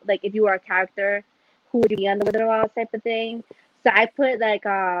Wizard of like if you were a character, who would you be on the Wizard of Oz type of thing. So I put like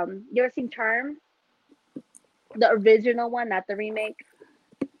you ever seen Charm, the original one, not the remake.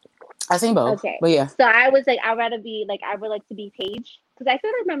 I seen both, Okay, but yeah. so I was like I'd rather be like I would like to be Paige because I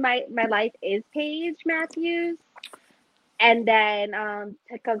feel like my life is Paige Matthews. And then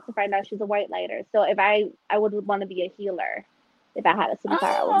it comes to find out she's a white lighter. So if I would want to be a healer. If I had a superpower,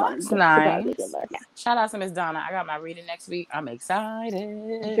 I would Oh, want that's the superpower to be a nice. healer. Yeah. Shout out to Miss Donna. I got my reading next week. I'm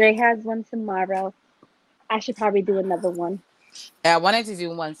excited. Dre has one tomorrow. I should probably do another one. I wanted to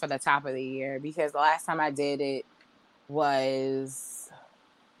do one for the top of the year because the last time I did it was,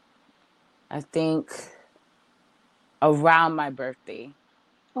 I think, around my birthday.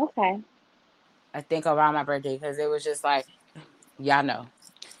 Okay. I think around my birthday because it was just like, y'all know,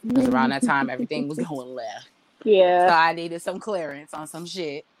 it was around that time everything was going left. So Yeah. I needed some clearance on some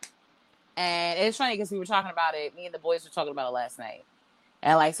shit. And it's funny because we were talking about it. Me and the boys were talking about it last night.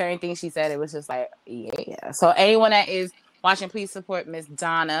 And like certain things she said, it was just like, yeah. So anyone that is watching, please support Miss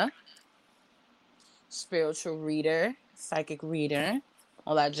Donna, spiritual reader, psychic reader,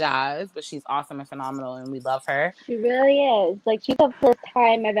 all that jazz. But she's awesome and phenomenal, and we love her. She really is. Like, she's the first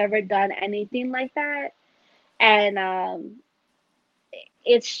time I've ever done anything like that. And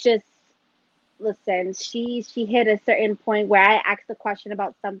it's just, listen, she hit a certain point where I asked a question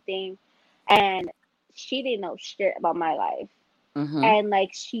about something, and she didn't know shit about my life. Mm-hmm. And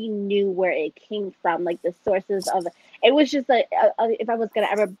like she knew where it came from, like the sources of it. It was just like if I was gonna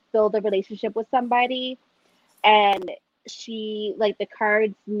ever build a relationship with somebody, and she like the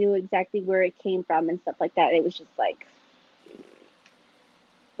cards knew exactly where it came from and stuff like that. It was just like,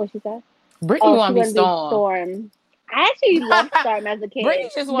 what she said? Brittany Oh, want she to be wanted to be Storm. Storm. I actually loved Storm as a Brittany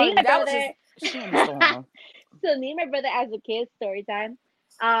kid. just Me want and to be. my That was just brother. she want to be Storm. So me and my brother as a kid, story time,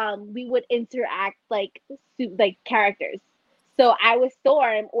 we would interact like characters. So I was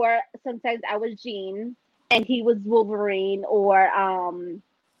Storm, or sometimes I was Jean, and he was Wolverine, or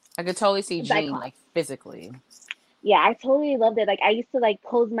I could totally see Jean Cyclops. like physically. Yeah, I totally loved it. Like I used to like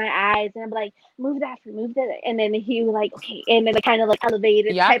close my eyes and I'm like, move that, move that, and then he was like, okay, and then it kind of like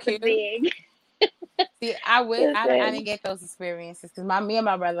elevated Y'all type of cute. thing. See, I didn't Listen. get those experiences because me and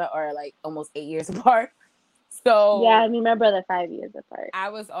my brother are like almost 8 years apart. Yeah, I So mean my brother 5 years apart. I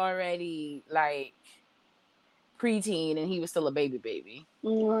was already like preteen and he was still a baby.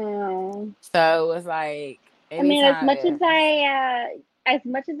 Mm. So it was like I mean, anytime, yeah. as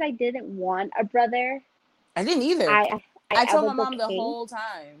much as I didn't want a brother, I didn't either. I I told my was mom the okay. whole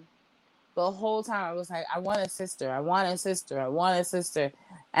time. The whole time I was like, I want a sister. I want a sister. I want a sister.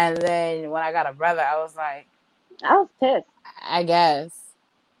 And then when I got a brother, I was like, I was pissed. I guess.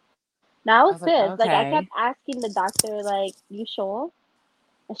 No, I I was was like, pissed. Like I kept okay. asking the doctor, like, "You sure?"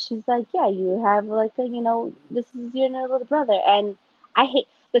 And she's like, "Yeah, you have like a, this is your little brother." And I hate.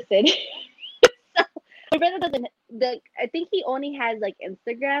 Listen, my brother doesn't. I think he only has like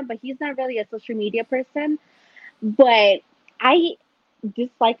Instagram, but he's not really a social media person. But I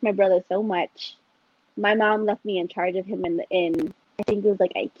dislike my brother so much. My mom left me in charge of him in I think it was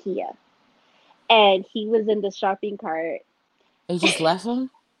like IKEA, and he was in the shopping cart. You just left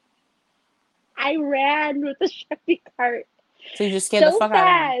him? I ran with the shopping cart So you just scared the so fuck out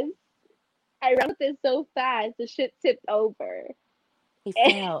of him? fast. I ran with it so fast, the shit tipped over. He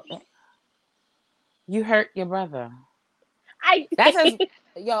fell. You hurt your brother. I That says, did.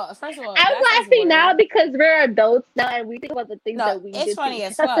 yo, first of all, I'm that says laughing now word. because we're adults now and we think about the things No, that we it's did to funny each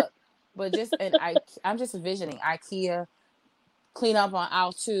as other. fuck. But just, and I'm just envisioning IKEA, clean up on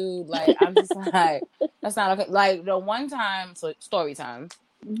aisle 2. Like, I'm just like, that's not okay. Like, the one time, so story time,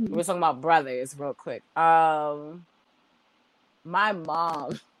 we Mm-hmm. were talking about brothers real quick. My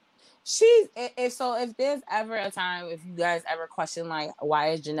mom, she's, if there's ever a time, if you guys ever question, like, why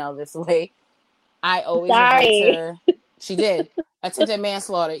is Janelle this way? I always revert Sorry. to, she did attempted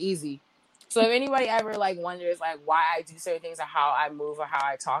manslaughter, easy. So if anybody ever like wonders like why I do certain things or how I move or how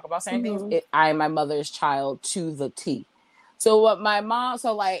I talk about certain things, Mm-hmm. I am my mother's child to the T. So what my mom,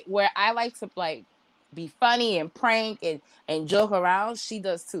 so like where I like to like be funny and prank and joke around, she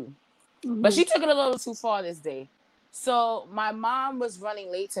does too. But Mm-hmm. she took it a little too far this day. So my mom was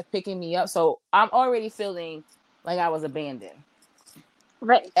running late to picking me up. So I'm already feeling like I was abandoned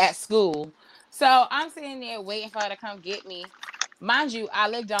Right. at school. So I'm sitting there waiting for her to come get me. Mind you, I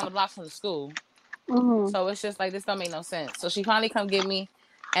live down the block from the school. Mm-hmm. So it's just like this don't make no sense. So she finally come get me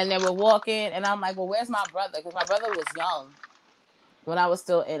and then we're walking and I'm like, well, where's my brother? Because my brother was young when I was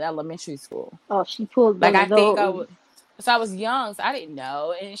still in elementary school. Oh, she pulled Like one I of think I those. would, so I was young, so I didn't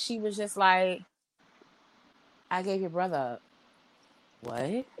know. And she was just like, I gave your brother up.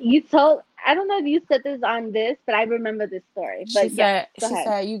 What? I don't know if you said this on this, but I remember this story. She But yes, said, go she ahead.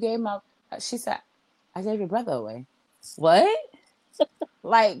 said, you gave my, she said, I gave your brother away. What?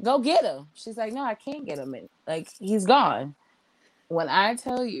 Like, go get him. She's like, no, I can't get him. Like, he's gone. When I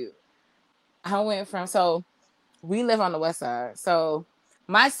tell you, I went from, so we live on the west side. So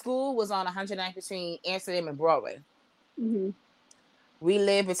my school was on 109 between Amsterdam and Broadway. Mm-hmm. We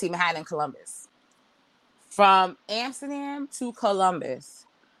live between Manhattan and Columbus. From Amsterdam to Columbus,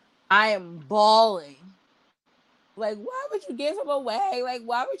 I am bawling. Like, why would you give him away? Like,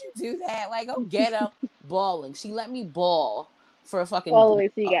 why would you do that? Like, go get him. Bawling. She let me bawl for a fucking All the way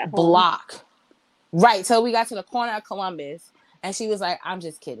till you get home. block. Right. So we got to the corner of Columbus and she was like, I'm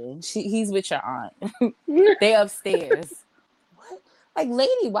just kidding. He's with your aunt. They upstairs. What? Like,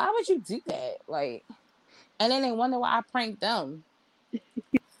 lady, why would you do that? Like, and then they wonder why I pranked them.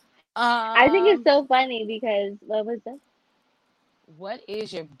 I think it's Um, so funny because what was that? What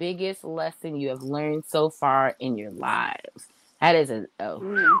is your biggest lesson you have learned so far in your lives? That is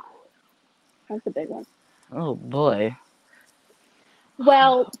Mm, that's a big one. oh boy.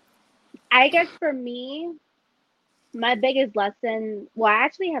 Well, I guess for me, my biggest lesson, well, I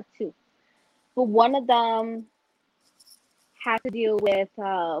actually have two, but one of them had to do with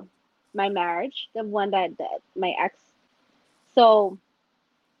my marriage, the one that my ex. So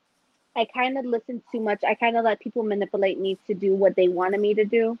I kind of listened too much. I kind of let people manipulate me to do what they wanted me to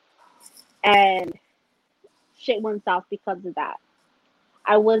do, and shit went south because of that.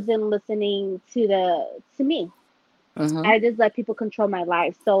 I wasn't listening to me. Mm-hmm. I just let people control my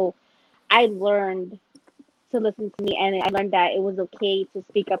life. So I learned to listen to me, and I learned that it was okay to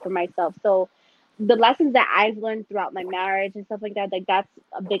speak up for myself. So the lessons that I've learned throughout my marriage and stuff like that's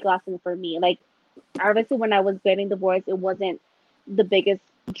a big lesson for me. Like obviously when I was getting divorced, it wasn't the biggest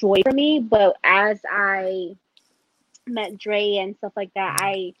joy for me, but as I met Dre and stuff like that,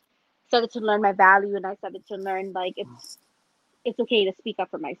 I started to learn my value, and I started to learn like it's okay to speak up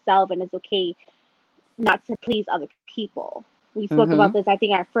for myself, and it's okay not to please other people. We spoke Mm-hmm. about this, I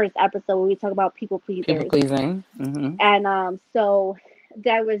think, our first episode where we talk about people People pleasers. pleasing. Mm-hmm. And so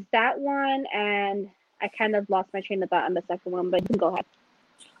there was that one, and I kind of lost my train of thought on the second one, but you can go ahead.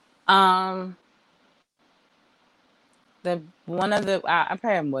 Um, the one of the I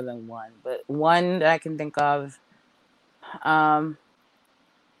probably have more than one, but one that I can think of. Um,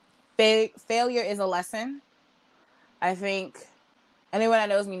 failure is a lesson. I think anyone that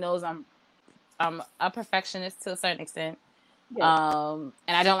knows me knows I'm a perfectionist to a certain extent. Yes.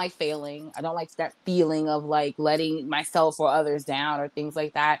 And I don't like failing. I don't like that feeling of like letting myself or others down or things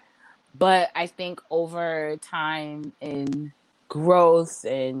like that. But I think over time and growth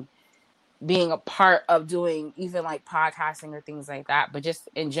and being a part of doing even like podcasting or things like that, but just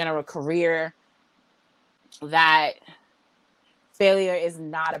in general career, that failure is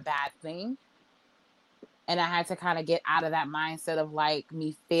not a bad thing. And I had to kind of get out of that mindset of like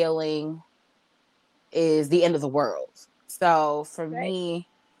me failing is the end of the world. So for Right. me,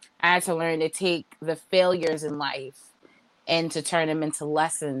 I had to learn to take the failures in life and to turn them into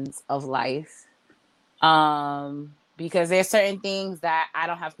lessons of life. Because there's certain things that I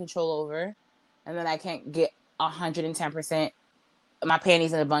don't have control over and then I can't get 110% my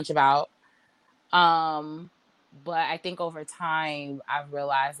panties in a bunch about. Um, but I think over time I've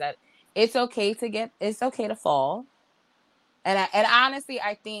realized that it's okay to fall. And honestly,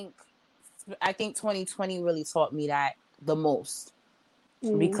 I think 2020 really taught me that the most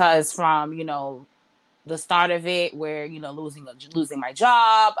Mm, because from the start of it where losing my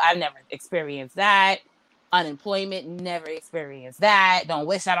job, I've never experienced that. Unemployment, never experienced that. Don't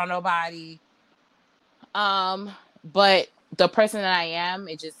wish that on nobody. But the person that I am,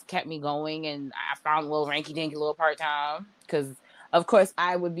 it just kept me going, and I found a little ranky dinky little part time because of course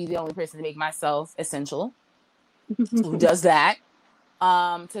I would be the only person to make myself essential. Who does that?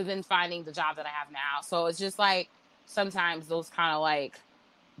 To then finding the job that I have now. So it's just like sometimes those kind of like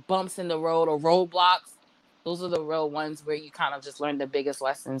bumps in the road or roadblocks, those are the real ones where you kind of just learn the biggest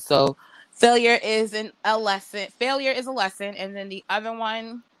lessons. So failure is a lesson, and then the other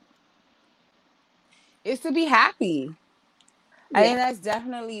one is to be happy. I yeah. think that's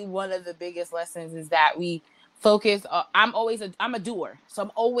definitely one of the biggest lessons is that we focus I'm a doer, so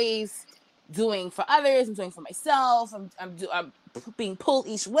I'm always doing for others, I'm doing for myself, I'm being pulled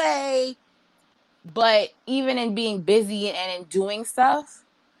each way. But even in being busy and in doing stuff,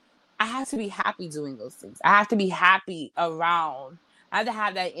 I have to be happy doing those things. I have to be happy around. I have to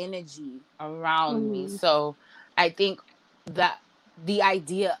have that energy around me. Mm, So I think that the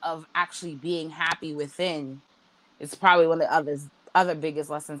idea of actually being happy within is probably one of the other biggest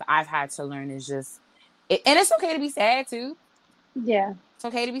lessons I've had to learn is just and it's okay to be sad too. yeah. It's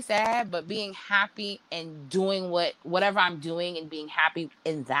okay to be sad, but being happy and doing whatever I'm doing and being happy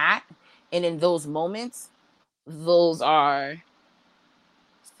in that and in those moments, those are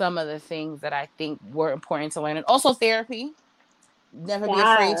some of the things that I think were important to learn. And also therapy. Never be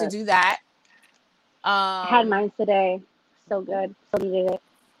afraid to Yeah. do that. I had Um mine today. So good. So needed it.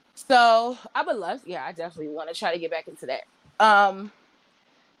 so I would love, yeah, I definitely want to try to get back into that. Um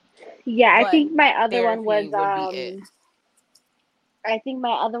Yeah, I but think my other one was therapy would be it. I think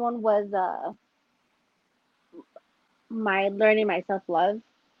my other one was my learning my self love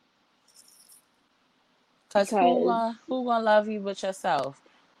Cause because who gonna love you but yourself?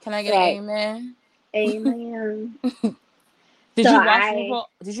 Can I get an right. amen? Amen. Did So you watch I RuPaul?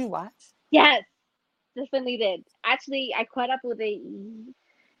 Did you watch? yes, definitely did. Actually I caught up with it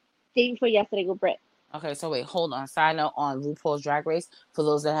day before yesterday with Brit. Okay, so wait, hold on. Side note on RuPaul's Drag Race. For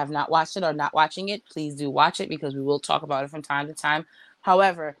those that have not watched it or not watching it, please do watch it because we will talk about it from time to time.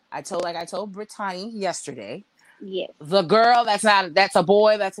 However, I told Brittany yesterday, Yes. the girl that's a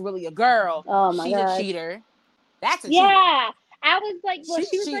boy, that's really a girl, Oh my she's a god. cheater. That's a cheater. Yeah. I was like, well,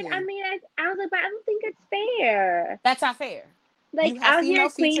 she She's was like, I cheating. mean, I was like, but I don't think it's fair. That's not fair. Like You have out here, female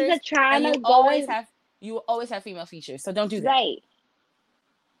queens features are trying and to go and you will always have female features. So don't do that. right.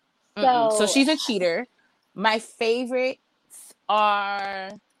 Mm-mm. So So, she's a cheater. My favorites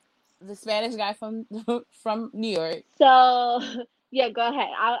are the Spanish guy from from New York. so yeah, go ahead.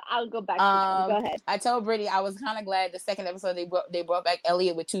 I'll go back to them. Go ahead. I told Brittany I was kind of glad the second episode they brought back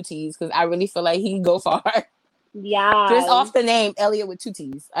Elliot with two T's because I really feel like he can go far. Just Yeah. off the name Elliot with two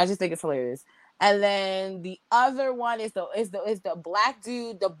T's, I just think it's hilarious. And then the other one is the black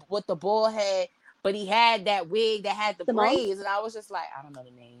dude with the bull head, but he had that wig that had the Simone? braids, and I was just like, I don't know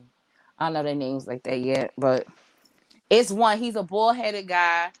the name. I don't know their names like that yet, but it's one. He's a bull-headed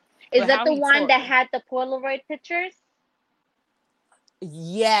guy, Is but that how the he one talk? that had the Polaroid pictures?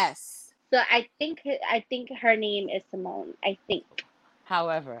 Yes. So I think her name is Simone. I think.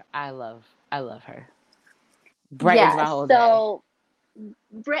 However, I love her. Brightens Yeah. my whole day. So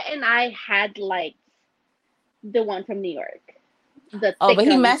Britt and I had like the one from New York, the Oh, but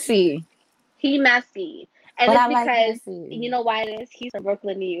he thickums. messy. He messy, and But it's I like because you messy. know why it is. He's from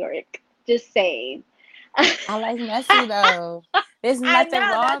Brooklyn, New York. Just saying. I like messy though. There's I nothing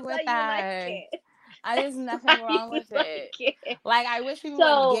know that's wrong why with you like that. it. There's That's nothing why you wrong with like it. it. Like I wish people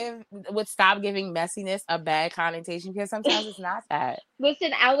So would stop giving messiness a bad connotation because sometimes it's not that.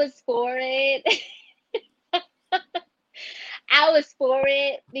 listen, I was for it. I was for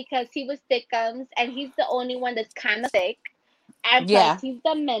it because he was thickums and he's the only one that's kind of thick. And plus, Yeah. he's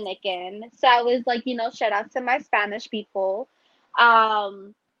Dominican. So I was like, shout out to my Spanish people.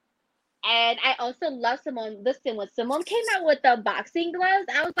 Um, and I also love Simone. Listen, when Simone came out with the boxing gloves,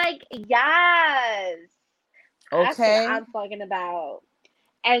 I was like, yes, that's what Okay. I'm talking about.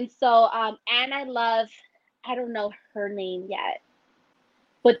 And so, and I love, I don't know her name yet,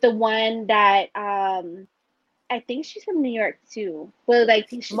 but the one that, I think she's from New York too. But like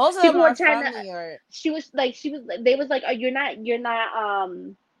Most of them people were are trying from to. New York. They was like, oh, you're not.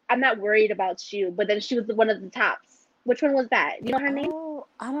 I'm not worried about you. But then she was one of the tops. Which one was that? You know her name? Oh,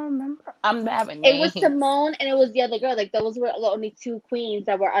 I don't remember. I'm bad with It was names. Simone and it was the other girl. Like those were the only two queens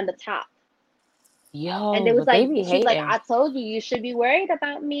that were on the top. And it Yo, was but they like be she's like, hating. I told you, you should be worried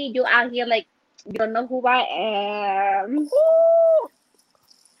about me. You out here like you don't know who I am. Ooh.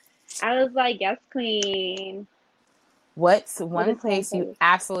 I was like, yes, queen. What's What one is one place you place?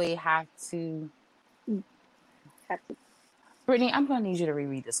 absolutely have to? Have to, Brittany, I'm gonna need you to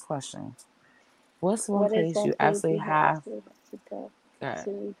reread this question. What's one what is place one you place absolutely you have have to go got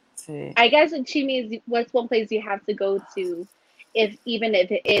to? to? I guess what she means, what's one place you have to go to, if even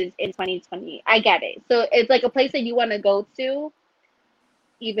if it is in 2020. I get it. So it's like a place that you want to go to,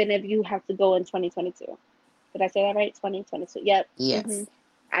 even if you have to go in 2022. Did I say that right? 2022. Yep. Yes.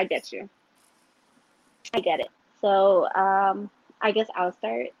 I get you. I get it. So I guess I'll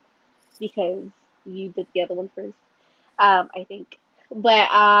start because you did the other one first. I think. But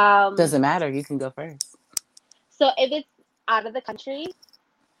Doesn't matter. You can go first. so if it's out of the country,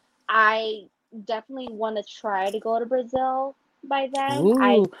 I definitely want to try to go to Brazil by then.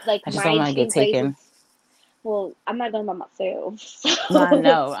 I Ooh, like I just don't my want to get dream place is, taken. well, I'm not going by myself. No, I So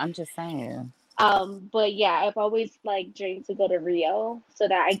know. I'm just saying. but yeah, I've always like dreamed to go to Rio. So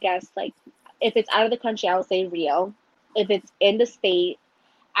that I guess like if it's out of the country, I would say Rio. If it's in the state,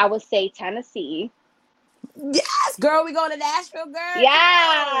 I would say Tennessee. Yes, girl, we going to Nashville, girl. Come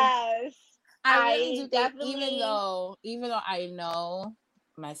on. Yes. I really I do think, definitely even though I know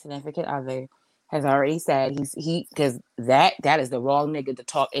my significant other has already said he because that is the wrong nigga to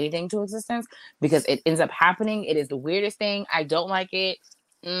talk anything to existence because it ends up happening. It is the weirdest thing. I don't like it.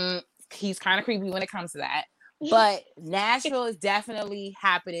 He's kind of creepy when it comes to that. But Nashville is definitely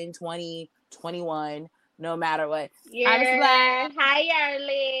happening 2021, no matter what. Hi, Mr. you're Black. hi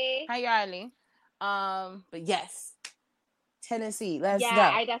Yarly. Hi, Yarly. But yes, Tennessee. Let's Yeah, go.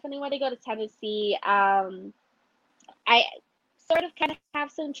 I definitely want to go to Tennessee. I sort of kind of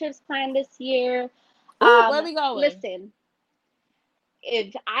have some trips planned this year. Ooh, where we going? Listen,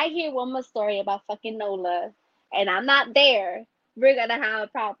 if I hear one more story about fucking Nola and I'm not there, we're gonna have a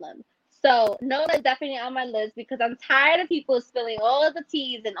problem. So Nola is definitely on my list because I'm tired of people spilling all of the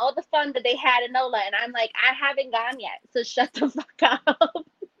teas and all the fun that they had in Nola, and I'm like, I haven't gone yet, so shut the fuck up.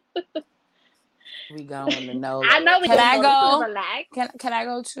 We going to NOLA. I know we're Can going to I NOLA to go? relax. Can I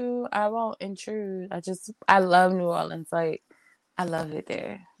go too? I won't intrude. I love New Orleans. Like I love it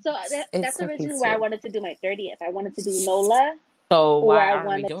there. So It's that's so originally where I peaceful. wanted to do my 30th. I wanted to do NOLA, So or why I aren't we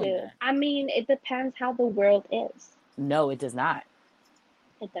wanted doing to. that? I mean, it depends how the world is. No, it does not.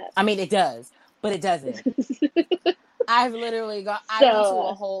 It does. I mean, it does, but it doesn't. I've literally got. I went to a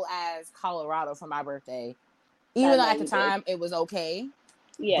So whole ass Colorado for my birthday, even I though know at the you did. time it was okay.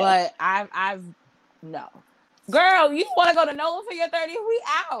 Yes. But I've no, girl, you want to go to NOLA for your 30th? We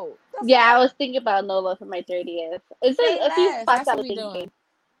out. The Yeah, I fuck? was thinking about NOLA for my 30th. It's Say a few less. spots That's I what was we doing. thinking.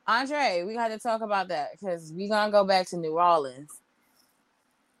 Andre, we got to talk about that because we gonna go back to New Orleans.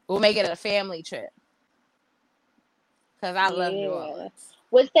 We'll make it a family trip because I love New Yeah. Orleans.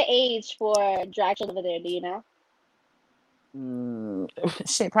 What's the age for drag shows over there? Do you know?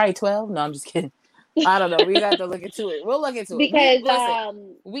 Shit, probably 12. No, I'm just kidding. I don't know. We got to look into it. We'll look into it. We Because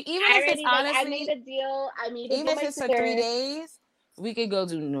listen. We even I if it's already like I made honestly, a deal. I made a even deal with if my it's for 3 sister. days, we could go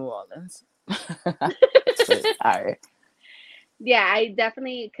to New Orleans. All right. Yeah, I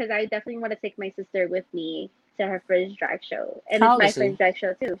definitely want to take my sister with me to her first drag show, and How it's old is my she? first drag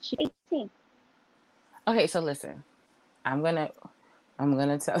show too. She's 18. Okay, so listen. I'm gonna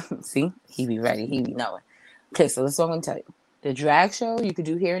tell. See, he be ready. He be knowing. Okay, so this is what I'm gonna tell you. The drag show you could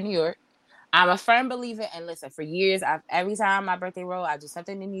do here in New York. I'm a firm believer, and listen, for years, every time my birthday roll, I do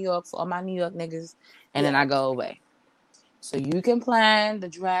something in New York for all my New York niggas, and then Yeah, I go away. So you can plan the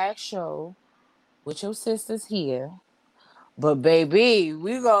drag show with your sisters here, but baby,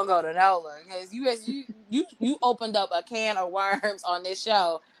 we gonna go to NOLA because you opened up a can of worms on this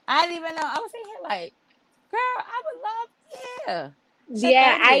show. I didn't even know. I was sitting here like, girl, I would love, yeah, check the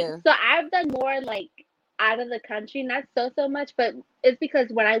yeah. idea. I've done more like out of the country, not so much, but it's because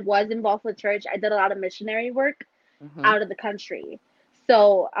when I was involved with church, I did a lot of missionary work Mm-hmm. out of the country.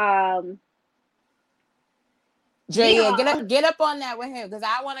 So Dre, yeah, yeah, get up on that with him because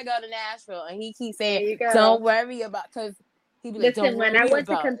I want to go to Nashville, and he keeps there saying, you go. "Don't worry about," because he be like, "Don't Listen, when I worry went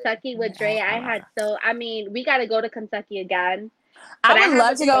to about Kentucky with it." Dre, I mean, we got to go to Kentucky again. I But I would have a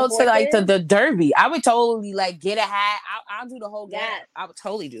love to group of go to like horses. the Derby. I would totally like get a hat. I'll do the whole get up. Yes. I would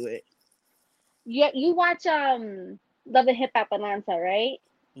totally do it. You watch Love and Hip Hop Atlanta, right?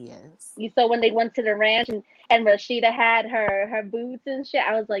 Yes. You saw when they went to the ranch and Rashida had her boots and shit.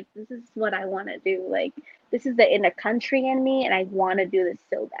 I was like, this is what I want to do. Like, this is the inner country in me, and I want to do this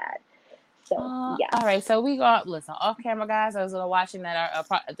so bad. So yes, All right. So we got listen off camera, guys. I was watching that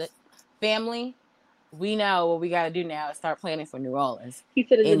the family. We know what we got to do now is start planning for New Orleans he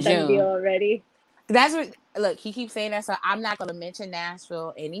said it's a in done deal June. already. That's what look, he keeps saying that, so I'm not gonna mention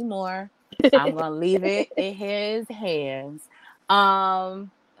Nashville anymore. I'm gonna leave it in his hands.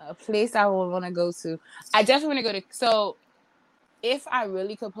 A place I would want to go to. I definitely want to go to so if I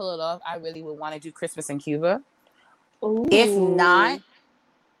really could pull it off, I really would want to do Christmas in Cuba. If not,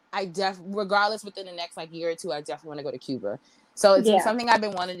 Ooh, regardless within the next like year or two, I definitely want to go to Cuba. So it's been yeah. something I've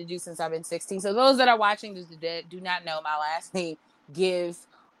been wanting to do since I've been 16. So those that are watching this do not know my last name gives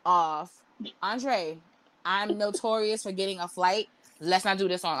off Andre. I'm notorious for getting a flight. Let's not do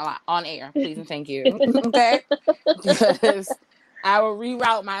this on air, please and thank you. Okay, because I will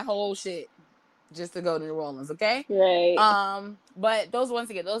reroute my whole shit just to go to New Orleans. Okay, Right. but those once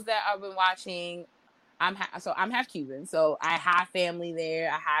again, those that I've been watching, I'm half Cuban, so I have family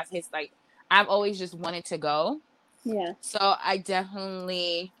there. I have his like I've always just wanted to go, Yeah. so I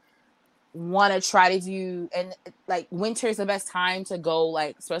definitely want to try to do and like winter is the best time to go,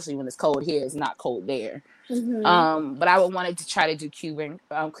 like especially when it's cold here. It's not cold there. Mhm. But I would want to try to do Cuban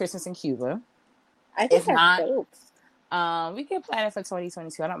Christmas in Cuba. I think If that's not, dope. we can plan it for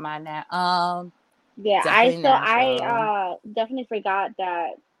 2022. I don't mind that. Yeah, Definitely I Nashville. definitely forgot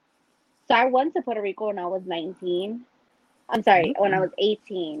that. So I went to Puerto Rico when I was 19. I'm sorry, when I Mm-hmm. was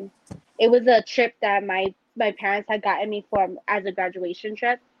 18. It was a trip that my parents had gotten me for as a graduation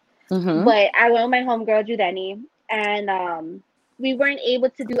trip. Mm-hmm. But I went with my homegirl Judeni, and we weren't able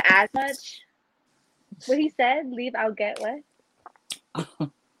to do as much. What he said, leave, I'll get what?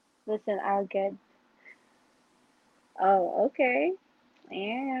 Listen, I'll get. Oh, okay.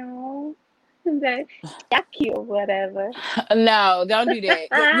 Ow. That yucky or whatever. No, don't do that.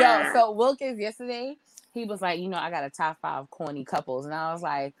 Yo, so Wilkins yesterday, he was like, I got a top 5 corny couples, and I was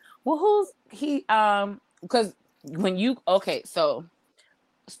like, well, who's he? Because when you so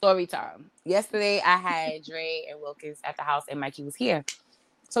story time. Yesterday, I had Dre and Wilkins at the house, and Mikey was here.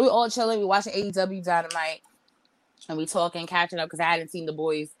 So we all chilling, we watching AEW Dynamite, and we talking, catching up because I hadn't seen the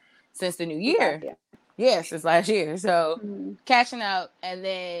boys since the new year. Gotcha. Yeah, since last year. So Mm-hmm. catching up, and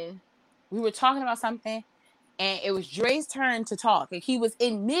then we were talking about something, and it was Dre's turn to talk. Like he was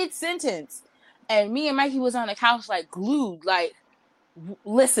in mid sentence, and me and Mikey was on the couch like glued, like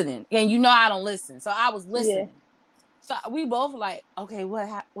listening. And I don't listen, so I was Yeah. listening. we both like, okay,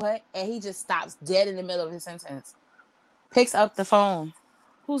 what? And he just stops dead in the middle of his sentence, picks up the phone.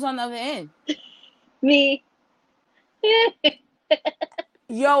 Who's on the other end? Me.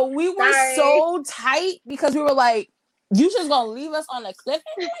 Yo, we were Sorry. so tight because we were like, you just gonna leave us on a cliffhanger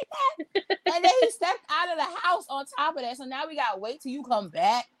like that? And then he stepped out of the house on top of that. So now we gotta wait till you come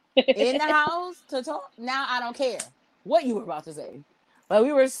back in the house to talk. Now I don't care what you were about to say. But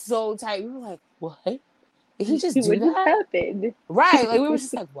we were so tight. We were like, what? Did he just do What just that? happened? Right. Like we were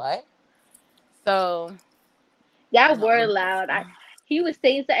just like, what? So Y'all were loud. He was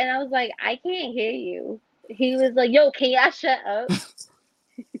saying something, and I was like, I can't hear you. He was like, yo, can y'all shut up?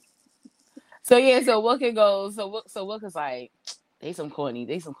 So yeah, so Wilkin goes, so Wilkin's like, they some corny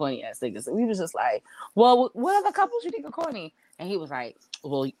ass niggas. And we was just like, well, what other couples you think are corny? And he was like,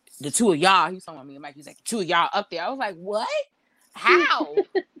 well, the two of y'all. He was talking about me and Mike. He's like, the two of y'all up there. I was like, what? How?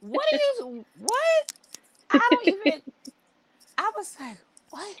 What are you? What? I don't even. I was like,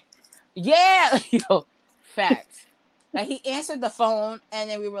 what? Yeah, yo, facts. Like he answered the phone, and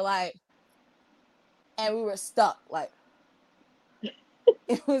then we were like, and we were stuck. Like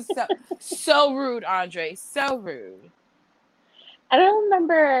it was so rude, Andre. So rude. I don't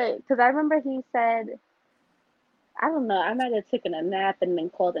remember, because I remember he said, I don't know, I might have taken a nap and then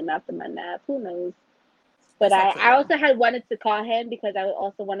called him after my nap. Who knows? But It's up to I you. also had wanted to call him because I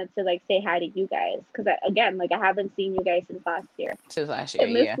also wanted to like say hi to you guys because again, like I haven't seen you guys since last year. Since last year,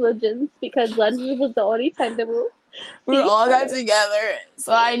 And Miss yeah. Legends because Legends was the only time that we'll We see were each all got other. together.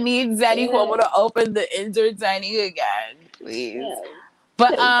 So I need Zaddy Yeah, Cuomo to open the indoor dining again, please. yeah.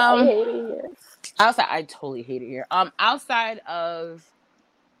 But Because I hate it here. outside, I totally hate it here. Outside of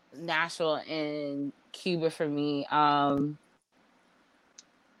Nashville and Cuba for me,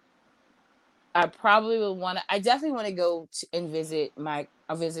 I probably would want to. I definitely want to go and visit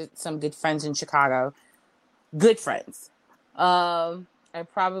I'll visit some good friends in Chicago. Good friends. I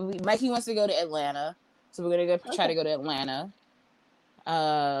probably Mikey wants to go to Atlanta, so we're gonna go try Okay. to go to Atlanta.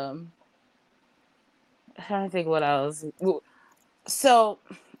 I'm trying to think what else. So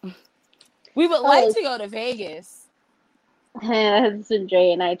we would like Oh, to go to Vegas, it's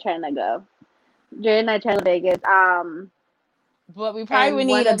Dre and I trying to go. Dre and I trying to Vegas. but we probably would And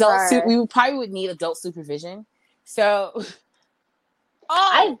need one of our, we probably would need adult supervision. So,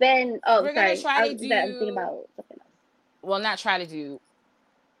 I've oh, been. Oh, we're gonna sorry. try to I'm thinking do. about something else. Well, not try to do.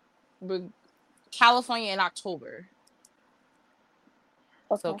 California in October.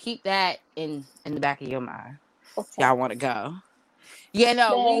 So Okay. keep that in the back of your mind. If Okay. y'all want to go. Yeah,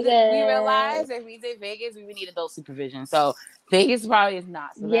 no, we Vegas. realized if we did Vegas, we would need adult supervision. So Vegas probably is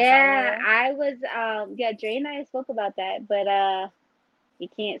not the best Yeah, idea. I was. Yeah, Dre and I spoke about that, but you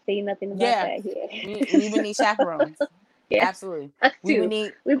can't say nothing about Yeah, that we would here. need chaperones. Yeah, Absolutely, us too.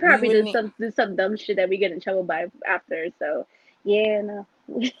 We we probably would did need. some dumb shit that we get in trouble by after. So yeah, no.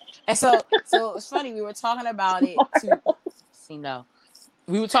 And so it's funny. We were talking about it to see no,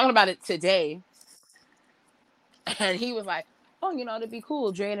 we were talking about it today, and he was like, "Oh, it'd be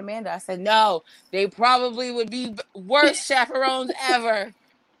cool, Dre and Amanda." I said, "No, they probably would be worst chaperones ever."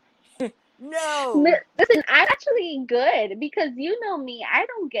 No. Listen, I'm actually good because you know me. I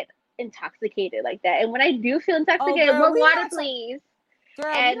don't get intoxicated like that, and when I do feel Oh, intoxicated, girl, what water, please? we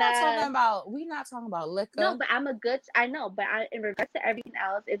And not talking about no, liquor. but I'm a good. I know, but in regards to everything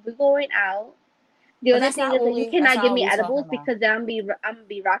else, if we're going out, the But only thing is that you that's cannot not give what me we talking edibles about. because then I'm gonna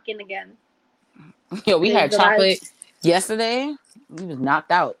be rocking again. Yo, we had There's a lot. chocolate yesterday. We was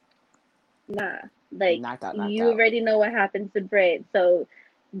knocked out. Nah, We like knocked you out. already know what happens to bread, so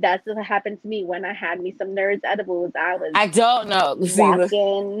that's what happened to me when I had me some Nerds edibles. I was I don't know. See,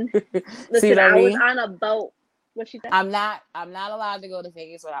 rocking. see Listen, what I I was mean? on a boat. What she said? I'm not allowed to go to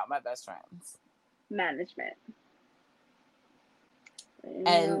Vegas without my best friends. Management.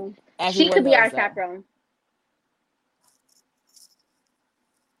 And No, she everyone could be knows our that. chaperone.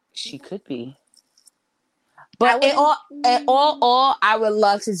 She could be. I But wouldn't. all, I would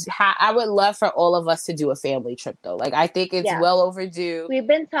love to. I would love for all of us to do a family trip, though. Like I think it's Yeah, well overdue. we've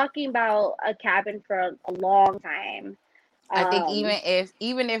been talking about a cabin for a long time. I think Um,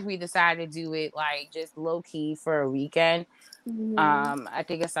 even if we decide to do it like just low key for a weekend, mhm. I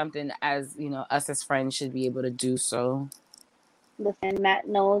think it's something as us as friends should be able to do so. Listen, Matt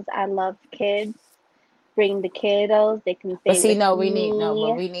knows I love kids. Bring the kiddos. They can But stay see, with no, we need no,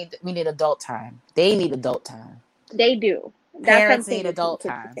 but me. we need adult time. They need adult time. They do. That's Parents something need with adult kids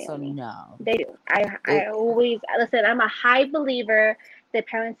and time. So family. no, They do. I they always listen. I'm a high believer that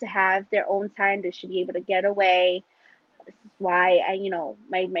parents to have their own time. They should be able to get away. This is why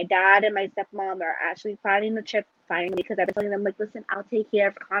my dad and my stepmom are actually planning the trip finally because I've been telling them like, listen, I'll take care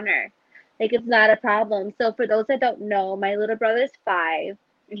of Connor. Like, it's not a problem. So for those that don't know, my little brother is 5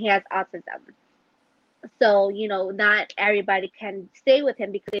 and he has autism. So, not everybody can stay with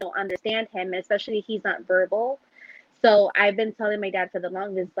him because they don't understand him, especially he's not verbal. So I've been telling my dad for the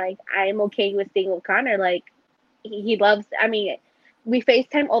longest, like, I'm okay with staying with Connor. Like, he loves, I mean, we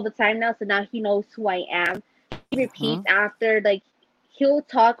FaceTime all the time now, so now he knows who I am. He repeats Mhm. after, like, he'll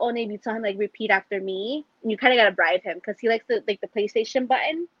talk only if you tell him, like, repeat after me. And you kind of got to bribe him because he likes the PlayStation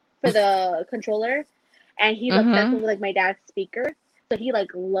button for the controller. And he's obsessed Mhm. with, like, my dad's speaker. So he, like,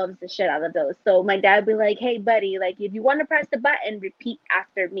 loves the shit out of those. So my dad would be like, hey, buddy, like, if you want to press the button, repeat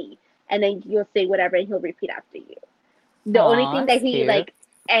after me. And then you'll say whatever and he'll repeat after you. The only Aw, thing that that's he cute. like,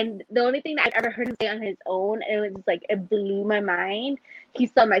 and the only thing that I've ever heard him say on his own, and it was like it blew my mind. He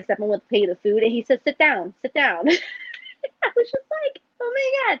saw my stepmom with plate of food, and he said, "Sit down, sit down." I was just like, "Oh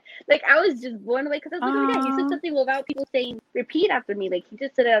my god!" Like I was just blown away because I was like, "Oh my god!" He said Aw. something without people saying repeat after me. Like he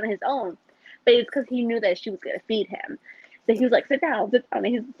just said it on his own, but it's because he knew that she was gonna feed him. So he was like, "Sit down, sit down."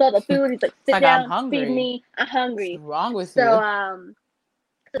 And he saw the food. He's like, It's "Sit like I'm down, feed hungry. me. I'm What's hungry." wrong with So you?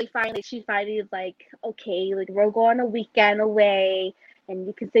 she finally is like, okay, like we'll go on a weekend away and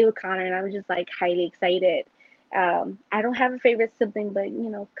you can stay with Connor. And I was just like highly excited. I don't have a favorite sibling, but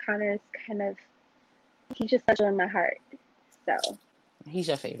Connor's kind of, he's just special in my heart. So, He's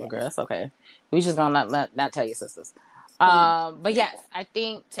your favorite yeah, girl. That's okay. We just gonna not tell your sisters. please. But yes, I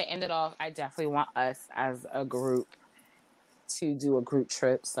think to end it off, I definitely want us as a group to do a group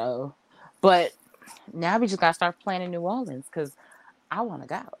trip. So, but now we just gotta start planning New Orleans because I want to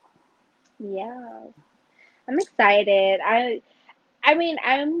go. Yeah, I'm excited. I mean,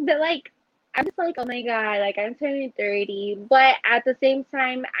 I'm just like, oh my God, like I'm turning 30, but at the same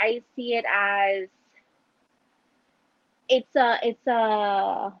time, I see it as it's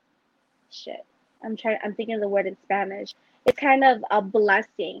a shit. I'm thinking of the word in Spanish. It's kind of a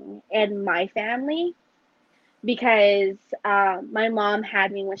blessing in my family because my mom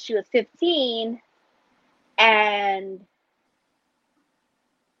had me when she was 15, and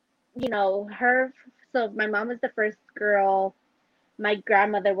her. So my mom was the first girl. My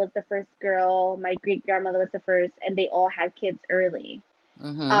grandmother was the first girl. My great grandmother was the first, and they all had kids early.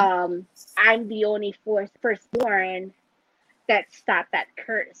 Mm-hmm. Um, I'm the only firstborn that stopped that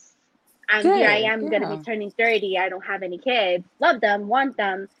curse. And here I Good. am going to be Yeah. turning 30. I don't have any kids. Love them, want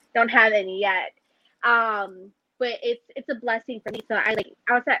them, don't have any yet. But it's a blessing for me. So I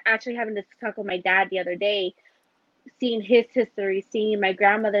was actually having this talk with my dad the other day, seeing his history, seeing my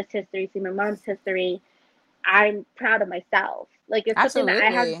grandmother's history, seeing my mom's history. I'm proud of myself. Like it's something that I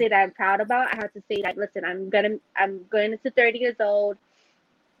have to Absolutely. say that I'm proud about. I have to say that listen, I'm going into 30 years old.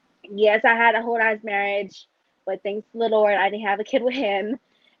 Yes, I had a whole ass marriage, but thanks to the Lord, I didn't have a kid with him.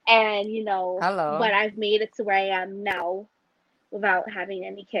 And, but Hello. I've made it to where I am now without having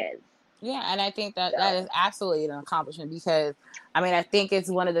any kids. Yeah, and I think that that is So, absolutely an accomplishment because I mean I think it's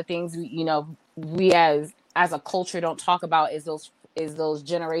one of the things we as a culture don't talk about is those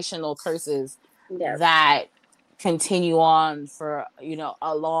generational curses yeah. that continue on for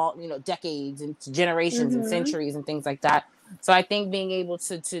a long decades and generations and Mhm. centuries and things like that. So I think being able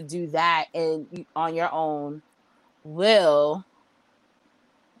to do that and on your own will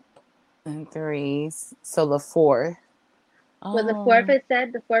and threes. So the fourth. Was the fourth Oh, it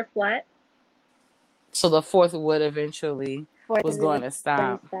said? The fourth what? so the fourth would eventually Fourth was is going the to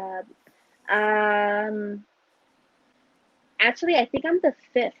going to stop. stab. Um, actually, I think I'm the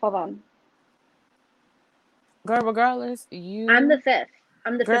fifth. Hold on. Girl, regardless, I'm the you fifth.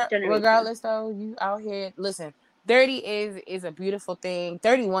 I'm the girl, fifth generation. regardless though, you out here. Listen, 30 is a beautiful thing.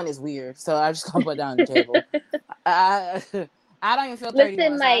 31 is weird, so I just gonna put down the table. I I don't even feel Listen,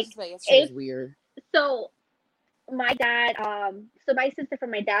 31, so I like just like that shit is if weird. so, my dad, so my sister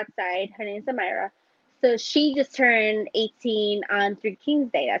from my dad's side, her name's Amira. So she just turned 18 on Three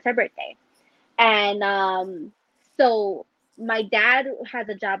Kings Day. That's her birthday. And so my dad has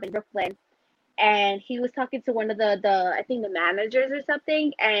a job in Brooklyn, and he was talking to one of the I think the managers or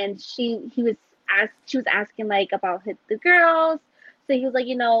something, and she was asking like about the girls. So he was like,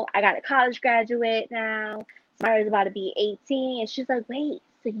 I got a college graduate now. Samara's about to be 18, and she's like, wait,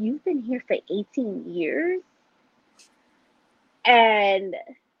 so you've been here for 18 years? And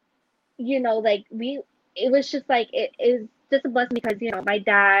like it was just like it is just a blessing because my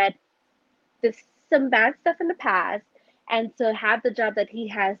dad did some bad stuff in the past, and to have the job that he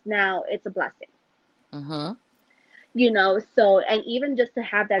has now, it's a blessing. Mm-hmm. So and even just to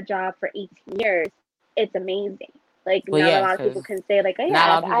have that job for 18 years, it's amazing. Like Well, not a yes, lot of people because can say like, oh not a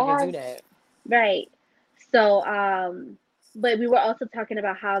yeah, lot of people can I do have, that. right. So but we were also talking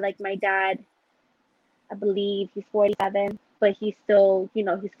about how like my dad, I believe he's 47. but he's still, he's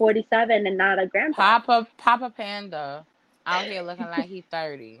 47 and not a grandpa. Papa Panda out here looking like he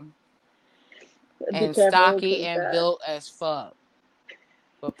 30 Be and careful, stocky because and built as fuck.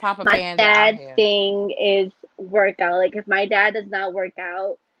 But Papa my Panda out dad's here. thing is workout. Like, if my dad does not work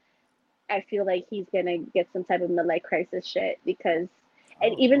out, I feel like he's gonna get some type of midlife crisis shit, because,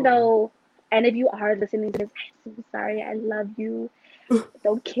 and Oh even Lord. though, and if you are listening to this, I'm so sorry. I love you.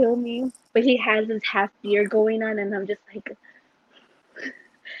 Don't kill me. But he has this half beard going on, and I'm just like,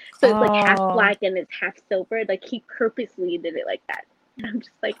 so it's like half Oh. black and it's half silver. Like, he purposely did it like that. And I'm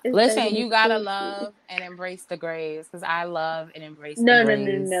just like, is that Listen, me you gotta so sweet? love and embrace the grays because I love and embrace the No, no,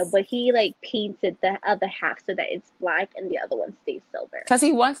 no, no. grays. But he like painted the other half so that it's black and the other one stays silver. Because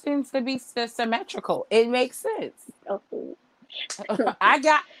he wants things to be symmetrical. It makes sense. Oh. I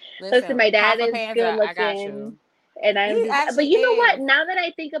got Listen, listen, my dad Papa is good Panda, I got looking, you. and I'm He just. But actually you know what? is Now that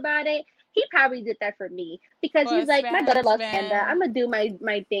I think about it, he probably did that for me, because for a he's like, my daughter Spanish loves panda. I'm man. gonna do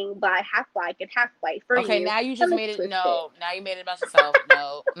my thing by half black and half white for Okay, you. now you But just let's made it. twist it. No, now you made it about yourself.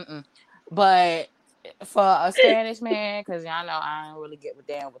 No, but for a Spanish man, because y'all know I don't really get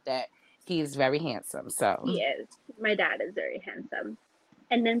down with that. He's very handsome. So He is. My dad is very handsome.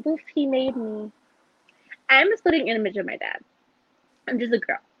 And then boof, he made me. I'm a splitting image of my dad. I'm just a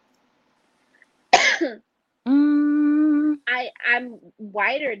girl. mm, I'm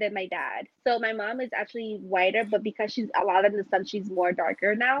whiter than my dad. So my mom is actually whiter, but because she's a lot in the sun, she's more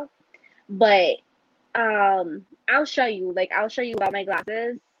darker now. But I'll show you. Like, I'll show you all my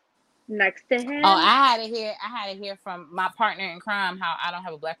glasses next to oh, him. I had to hear from my partner in crime how I don't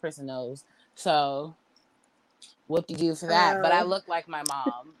have a black person nose. So whoop de doo for that. But I Uh, look like my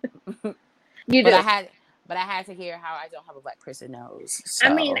mom. you but I do. had but I had to hear how I don't have a black person nose. I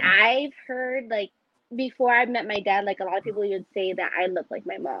mean, So I've heard, like, before I met my dad, like, a lot of people would say that I look like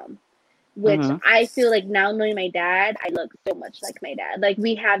my mom, which mm-hmm. I feel like now knowing my dad, I look so much like my dad. Like,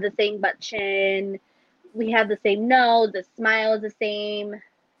 we have the same butt chin, we have the same nose, the smile is the same.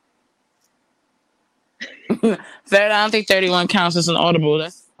 Third, I don't think 31 counts as an audible.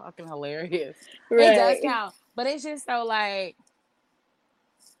 That's fucking hilarious. It does Right. count, but it's just so like,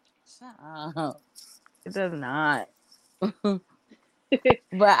 shut up. It does not.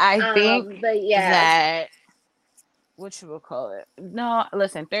 But I think But yeah, that what you will call it. No,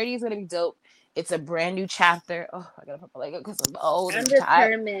 listen, 30 is gonna be dope. It's a brand new chapter. Oh, I gotta put my leg up because I'm old and I'm I'm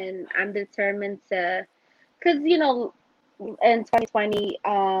tired. determined. I'm determined to, because, in 2020,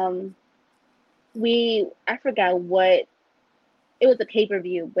 I forgot what, it was a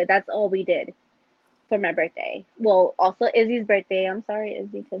pay-per-view, but that's all we did for my birthday. Well, also Izzy's birthday. I'm sorry,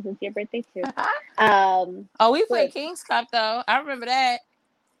 Izzy, because it's your birthday too. Oh, we played But King's Cup though. I remember that.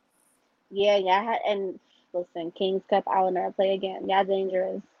 yeah, yeah, and listen, King's Cup, I will never play again. Y'all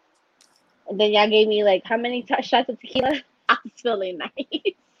dangerous. And then y'all gave me like how many shots of tequila? I was feeling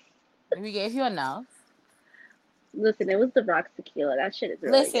nice. We gave you enough. Listen, it was the Rock's tequila. That shit is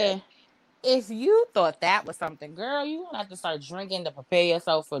really good. Listen, if you thought that was something, girl, you gonna have to start drinking to prepare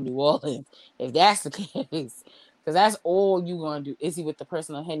yourself for New Orleans. If that's the case, because that's all you gonna do. Izzy with the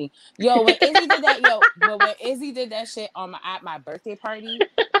personal henny. Yo, when Izzy did that, but when Izzy did that shit on at my birthday party,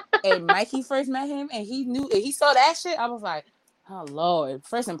 and Mikey first met him, and he saw that shit, I was like, oh Lord,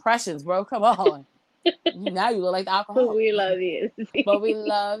 first impressions, bro. Come on, now you look like the alcoholic. We love you. But we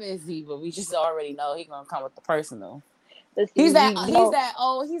love Izzy, but we just already know he gonna come with the personal. Listen, you He's know. that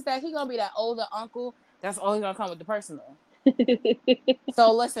old. He gonna be that older uncle. That's always gonna come with the personal.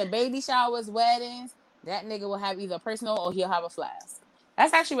 So listen, baby showers, weddings, that nigga will have either a personal or he'll have a flask.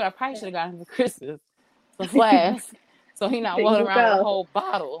 That's actually what I probably should have gotten for Christmas. The flask. So he not There walking you around with a go. whole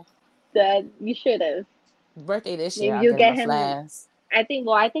bottle. That you should have. Birthday this year, Maybe I'll you'll get him get a him. flask. I think.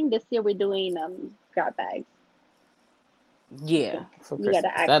 Well, I think this year we're doing grab bags. Yeah, for You gotta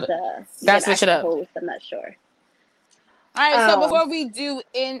Christmas. ask the you That gotta switch ask it the up. host. I'm not sure. All right, so Um, before we do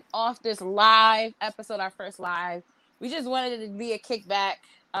end off this live episode, our first live, we just wanted it to be a kickback.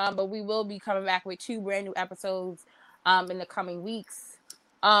 But we will be coming back with 2 brand new episodes in the coming weeks.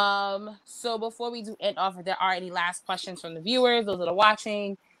 So before we do end off, if there are any last questions from the viewers, those that are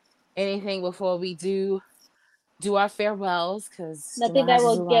watching, anything before we do our farewells, because Nothing Jamal that has to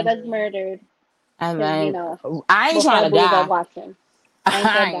will do get us laundry. murdered, And because then I ain't both our trying to boys are die. watching. I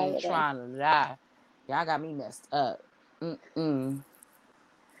ain't I trying to die ain't with them. trying to die. Y'all got me messed up. Mm-mm.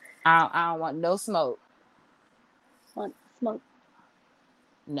 I don't want no smoke. Want smoke?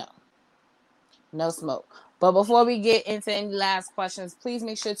 No, no smoke. But before we get into any last questions, please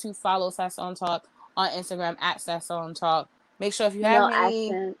make sure to follow Sazon Talk on Instagram at Sazon Talk. Make sure if you have No any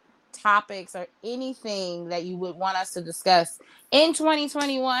accent. topics or anything that you would want us to discuss in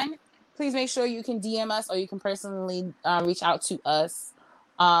 2021, please make sure you can DM us or you can personally reach out to us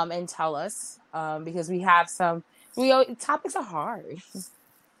and tell us because we have topics are hard.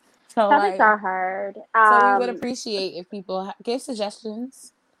 So Topics like, are hard. so we would appreciate if people give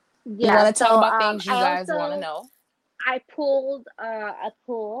suggestions. We Yeah. want to talk So about things you guys want to know. I pulled a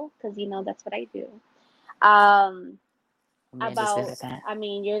poll because that's what I do. Um, Amanda's good about at that. I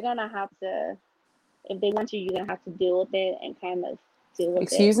mean, you're gonna have to, if they want you, you're gonna have to deal with it and kind of deal with it.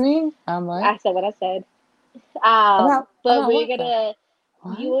 Excuse me? What? I said what I said. But About we're what though? gonna,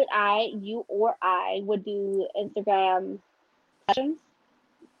 What? you or I would do Instagram sessions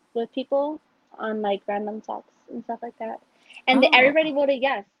with people on like random talks and stuff like that. And Oh. everybody voted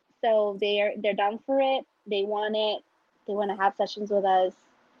yes, so they're down for it. They want it. They want to have sessions with us,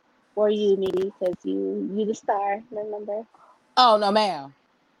 or you maybe because you the star. Remember? Oh no, ma'am.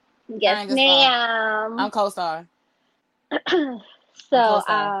 Yes, I ain't the star. ma'am. I'm co-star. I'm So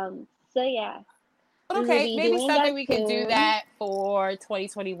co-star. so yeah, But we will okay, be maybe doing that something we could do soon. that for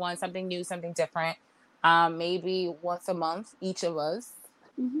 2021, something new, something different. Maybe once a month, each of us,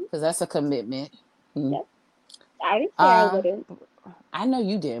 Hmm. because that's a commitment. Yep. I didn't say I Uh, wouldn't. I know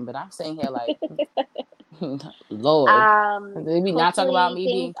you didn't, but I'm saying here like, Lord, maybe not talk about Hopefully me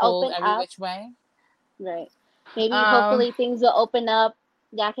things being pulled open every up. which way. Right. Maybe Um, hopefully things will open up.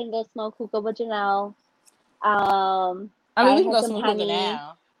 Y'all can go smoke hookah with Janelle. I mean, we Buy can her go some smoke hookah honey.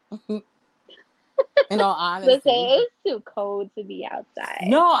 now. In all Listen, honesty, it's too cold to be outside.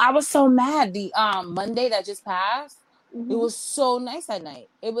 no, I was so mad. The Monday that just passed, it Hmm. was so nice at night.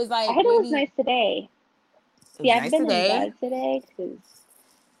 It was I like heard it was maybe nice today. it See, was I've nice been in today. bed today because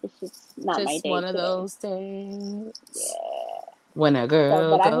it's just not my Just day one of today. those days Yeah. when a So, girl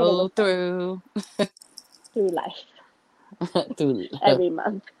but I heard it was go nice through through life through every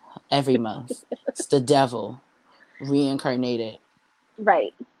month. every month. It's the devil reincarnated.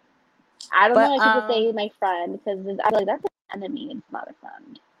 Right. I don't know But why people say my friend because I'm like, that's an enemy. It's not a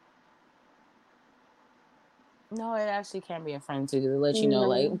friend. no, it actually can be a friend too to let you know,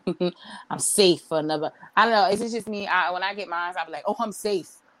 like No. I'm safe for another. I don't know. Is it just me? When I get mine, I'm like, oh, I'm safe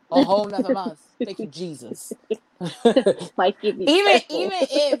a whole nother month. Thank you, Jesus. Mikey, be even careful.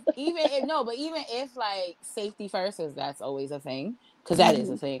 even if no, but even if like safety first, is that's always a thing because that is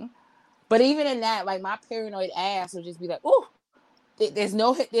a Hmm. thing. But even in that, like my paranoid ass will just be like, "Ooh, there's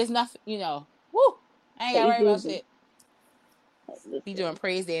nothing, Woo, I ain't got to worry about Listen, shit. Be doing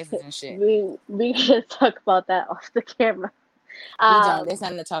praise dances and shit. we can talk about that off the camera. We don't. There's Um,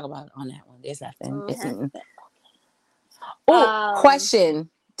 nothing to talk about on that one. There's nothing. okay. Oh, question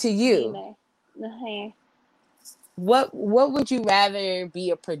to you: Dime. Okay. What would you rather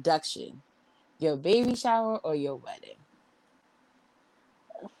be a production? Your baby shower or your wedding?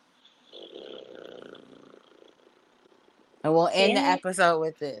 And we'll end the Damn it. episode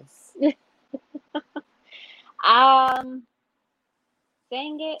with this. Um,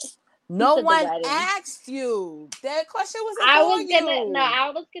 dang it. You No said the one wedding. asked you. That question wasn't I for was gonna no, you.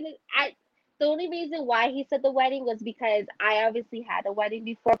 I was gonna I the only reason why he said the wedding was because I obviously had a wedding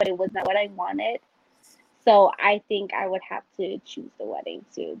before, but it was not what I wanted. So I think I would have to choose the wedding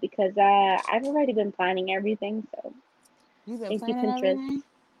too because I've already been planning everything. So You've been thank you, planning Pinterest. everything?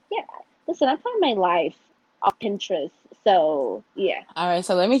 Yeah, listen, I plan my life off Pinterest. So yeah, All right,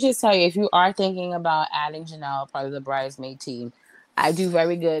 so let me just tell you, if you are thinking about adding Janelle part of the bridesmaid team, I do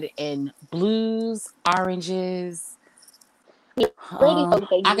very good in blues, oranges. we already spoke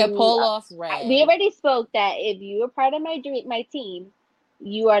that I can you. pull off We red. already spoke that if you are part of my team,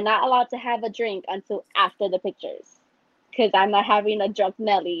 you are not allowed to have a drink until after the pictures. Because I'm not having a drunk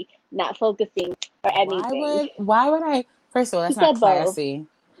Nelly, not focusing or anything. Why would I? First of all, He that's not said both. classy.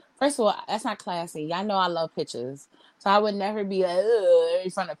 First of all, that's not classy. Y'all know I love pictures. So I would never be like,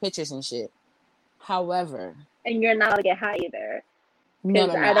 in front of pictures and shit. However, And you're not allowed to get high either. no, Because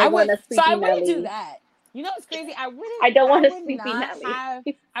no, no. I don't want a So I sleepy wouldn't do Nelly. that. You know what's crazy? I don't I want a would sleepy not Nelly. have,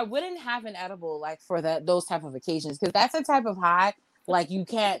 I wouldn't have an edible like for those type of occasions because that's a type of high like you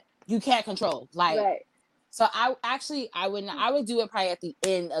can't control. Like, Right. so I would do it probably at the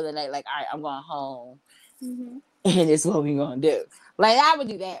end of the night. Like, all right, I'm going home Hmm. and it's what we gonna do. Like I would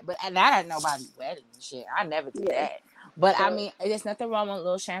do that, but that ain't nobody's wedding and shit. I never do Yeah. that. But I Right. mean, there's nothing wrong with a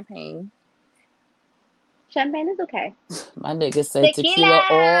little champagne. Champagne is okay. My nigga said Tequila! tequila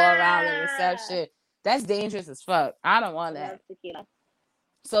all around the reception. That's dangerous as fuck. I don't I want love that. tequila.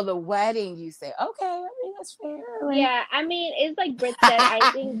 So the wedding, you say, okay, I mean that's fair. Like, Yeah, I mean, it's like Britt said, I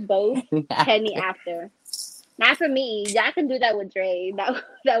think both penny after. Not for me. Y'all can do that with Dre.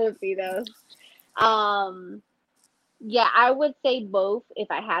 That would be though. Um, yeah, I would say both if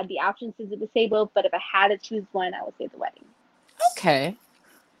I had the option to say both, but if I had to choose one, I would say the wedding. okay.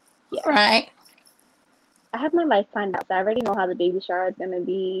 Yeah. All right. I have my life planned out, so I already know how the baby shower is gonna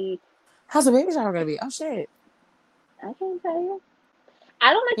be. How's the baby shower gonna be? Oh shit. I can't tell you.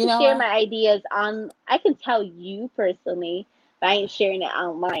 I don't like You to know share what? my ideas on. I can tell you personally, but I ain't sharing it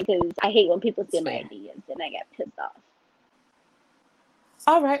online because I hate when people It's steal my fair. ideas and I get pissed off.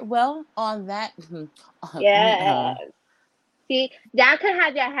 All right. Well, on that, Yeah. See, y'all could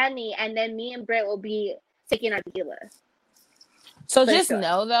have your honey, and then me and Britt will be taking our tequila so for just sure.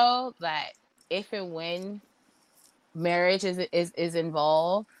 know though that if and when marriage is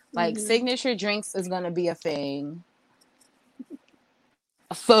involved, like Hmm. signature drinks is gonna be a thing.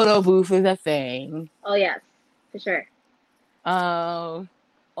 A photo booth is a thing. Oh yes, for sure. All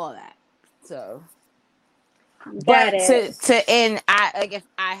that. So, Got but it. to end, I like if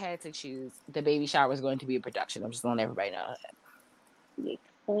I had to choose, the baby shower was going to be a production. I'm just letting everybody know that.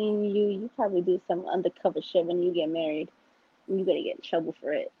 Explain you probably do some undercover shit when you get married. And you better get in trouble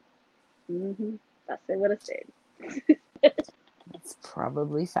for it. That's what I said. It's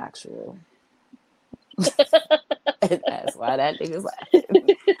probably factual. That's why that nigga's laughing.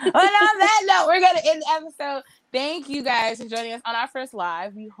 But on that note, we're gonna end the episode. Thank you guys for joining us on our first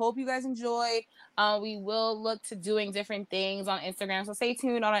live. We hope you guys enjoy. We will look to doing different things on Instagram, so stay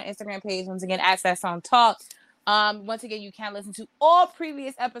tuned on our Instagram page. Once again, at Sazon Talk. Once again, you can listen to all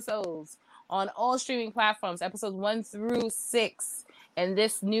previous episodes on all streaming platforms, episodes 1 through 6. And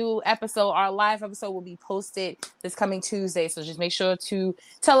this new episode, our live episode, will be posted this coming Tuesday. So just make sure to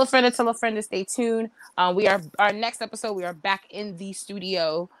tell a friend to stay tuned. We are our next episode. We are back in the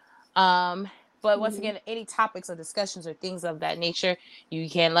studio. But once again, any topics or discussions or things of that nature, you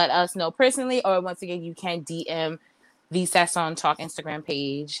can let us know personally, or once again, you can DM the Sazon Talk Instagram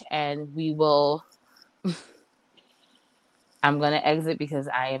page, and we will. I'm gonna exit because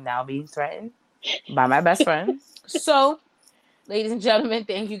I am now being threatened by my best friend. So, ladies and gentlemen,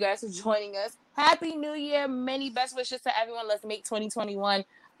 thank you guys for joining us. Happy New Year! Many best wishes to everyone. Let's make 2021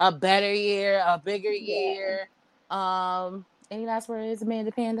 a better year, a bigger Yeah. year. Any last words,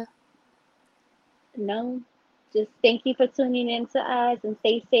 Amanda Panda? No. Just thank you for tuning in to us and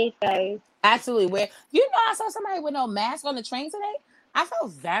stay safe, guys. Absolutely. Where I saw somebody with no mask on the train today. I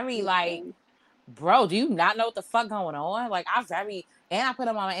felt very like, Listen. bro, do you not know what the fuck going on? Like, and I put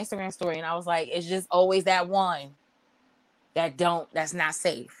them on my Instagram story, and I was like, it's just always that one that's not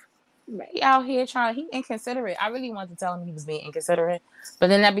safe. Right. He out here he inconsiderate. I really wanted to tell him he was being inconsiderate, but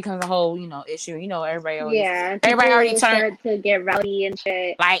then that becomes a whole, issue. Yeah, and Everybody already people turned start to get rowdy and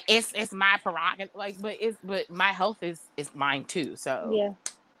shit. like it's my prerogative, like, but my health is mine too. So, Yeah,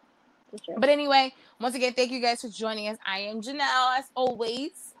 for sure. but anyway, once again, thank you guys for joining us. I am Janelle, as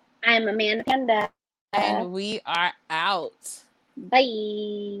always, I'm Amanda Panda. and we are out.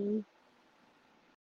 Bye.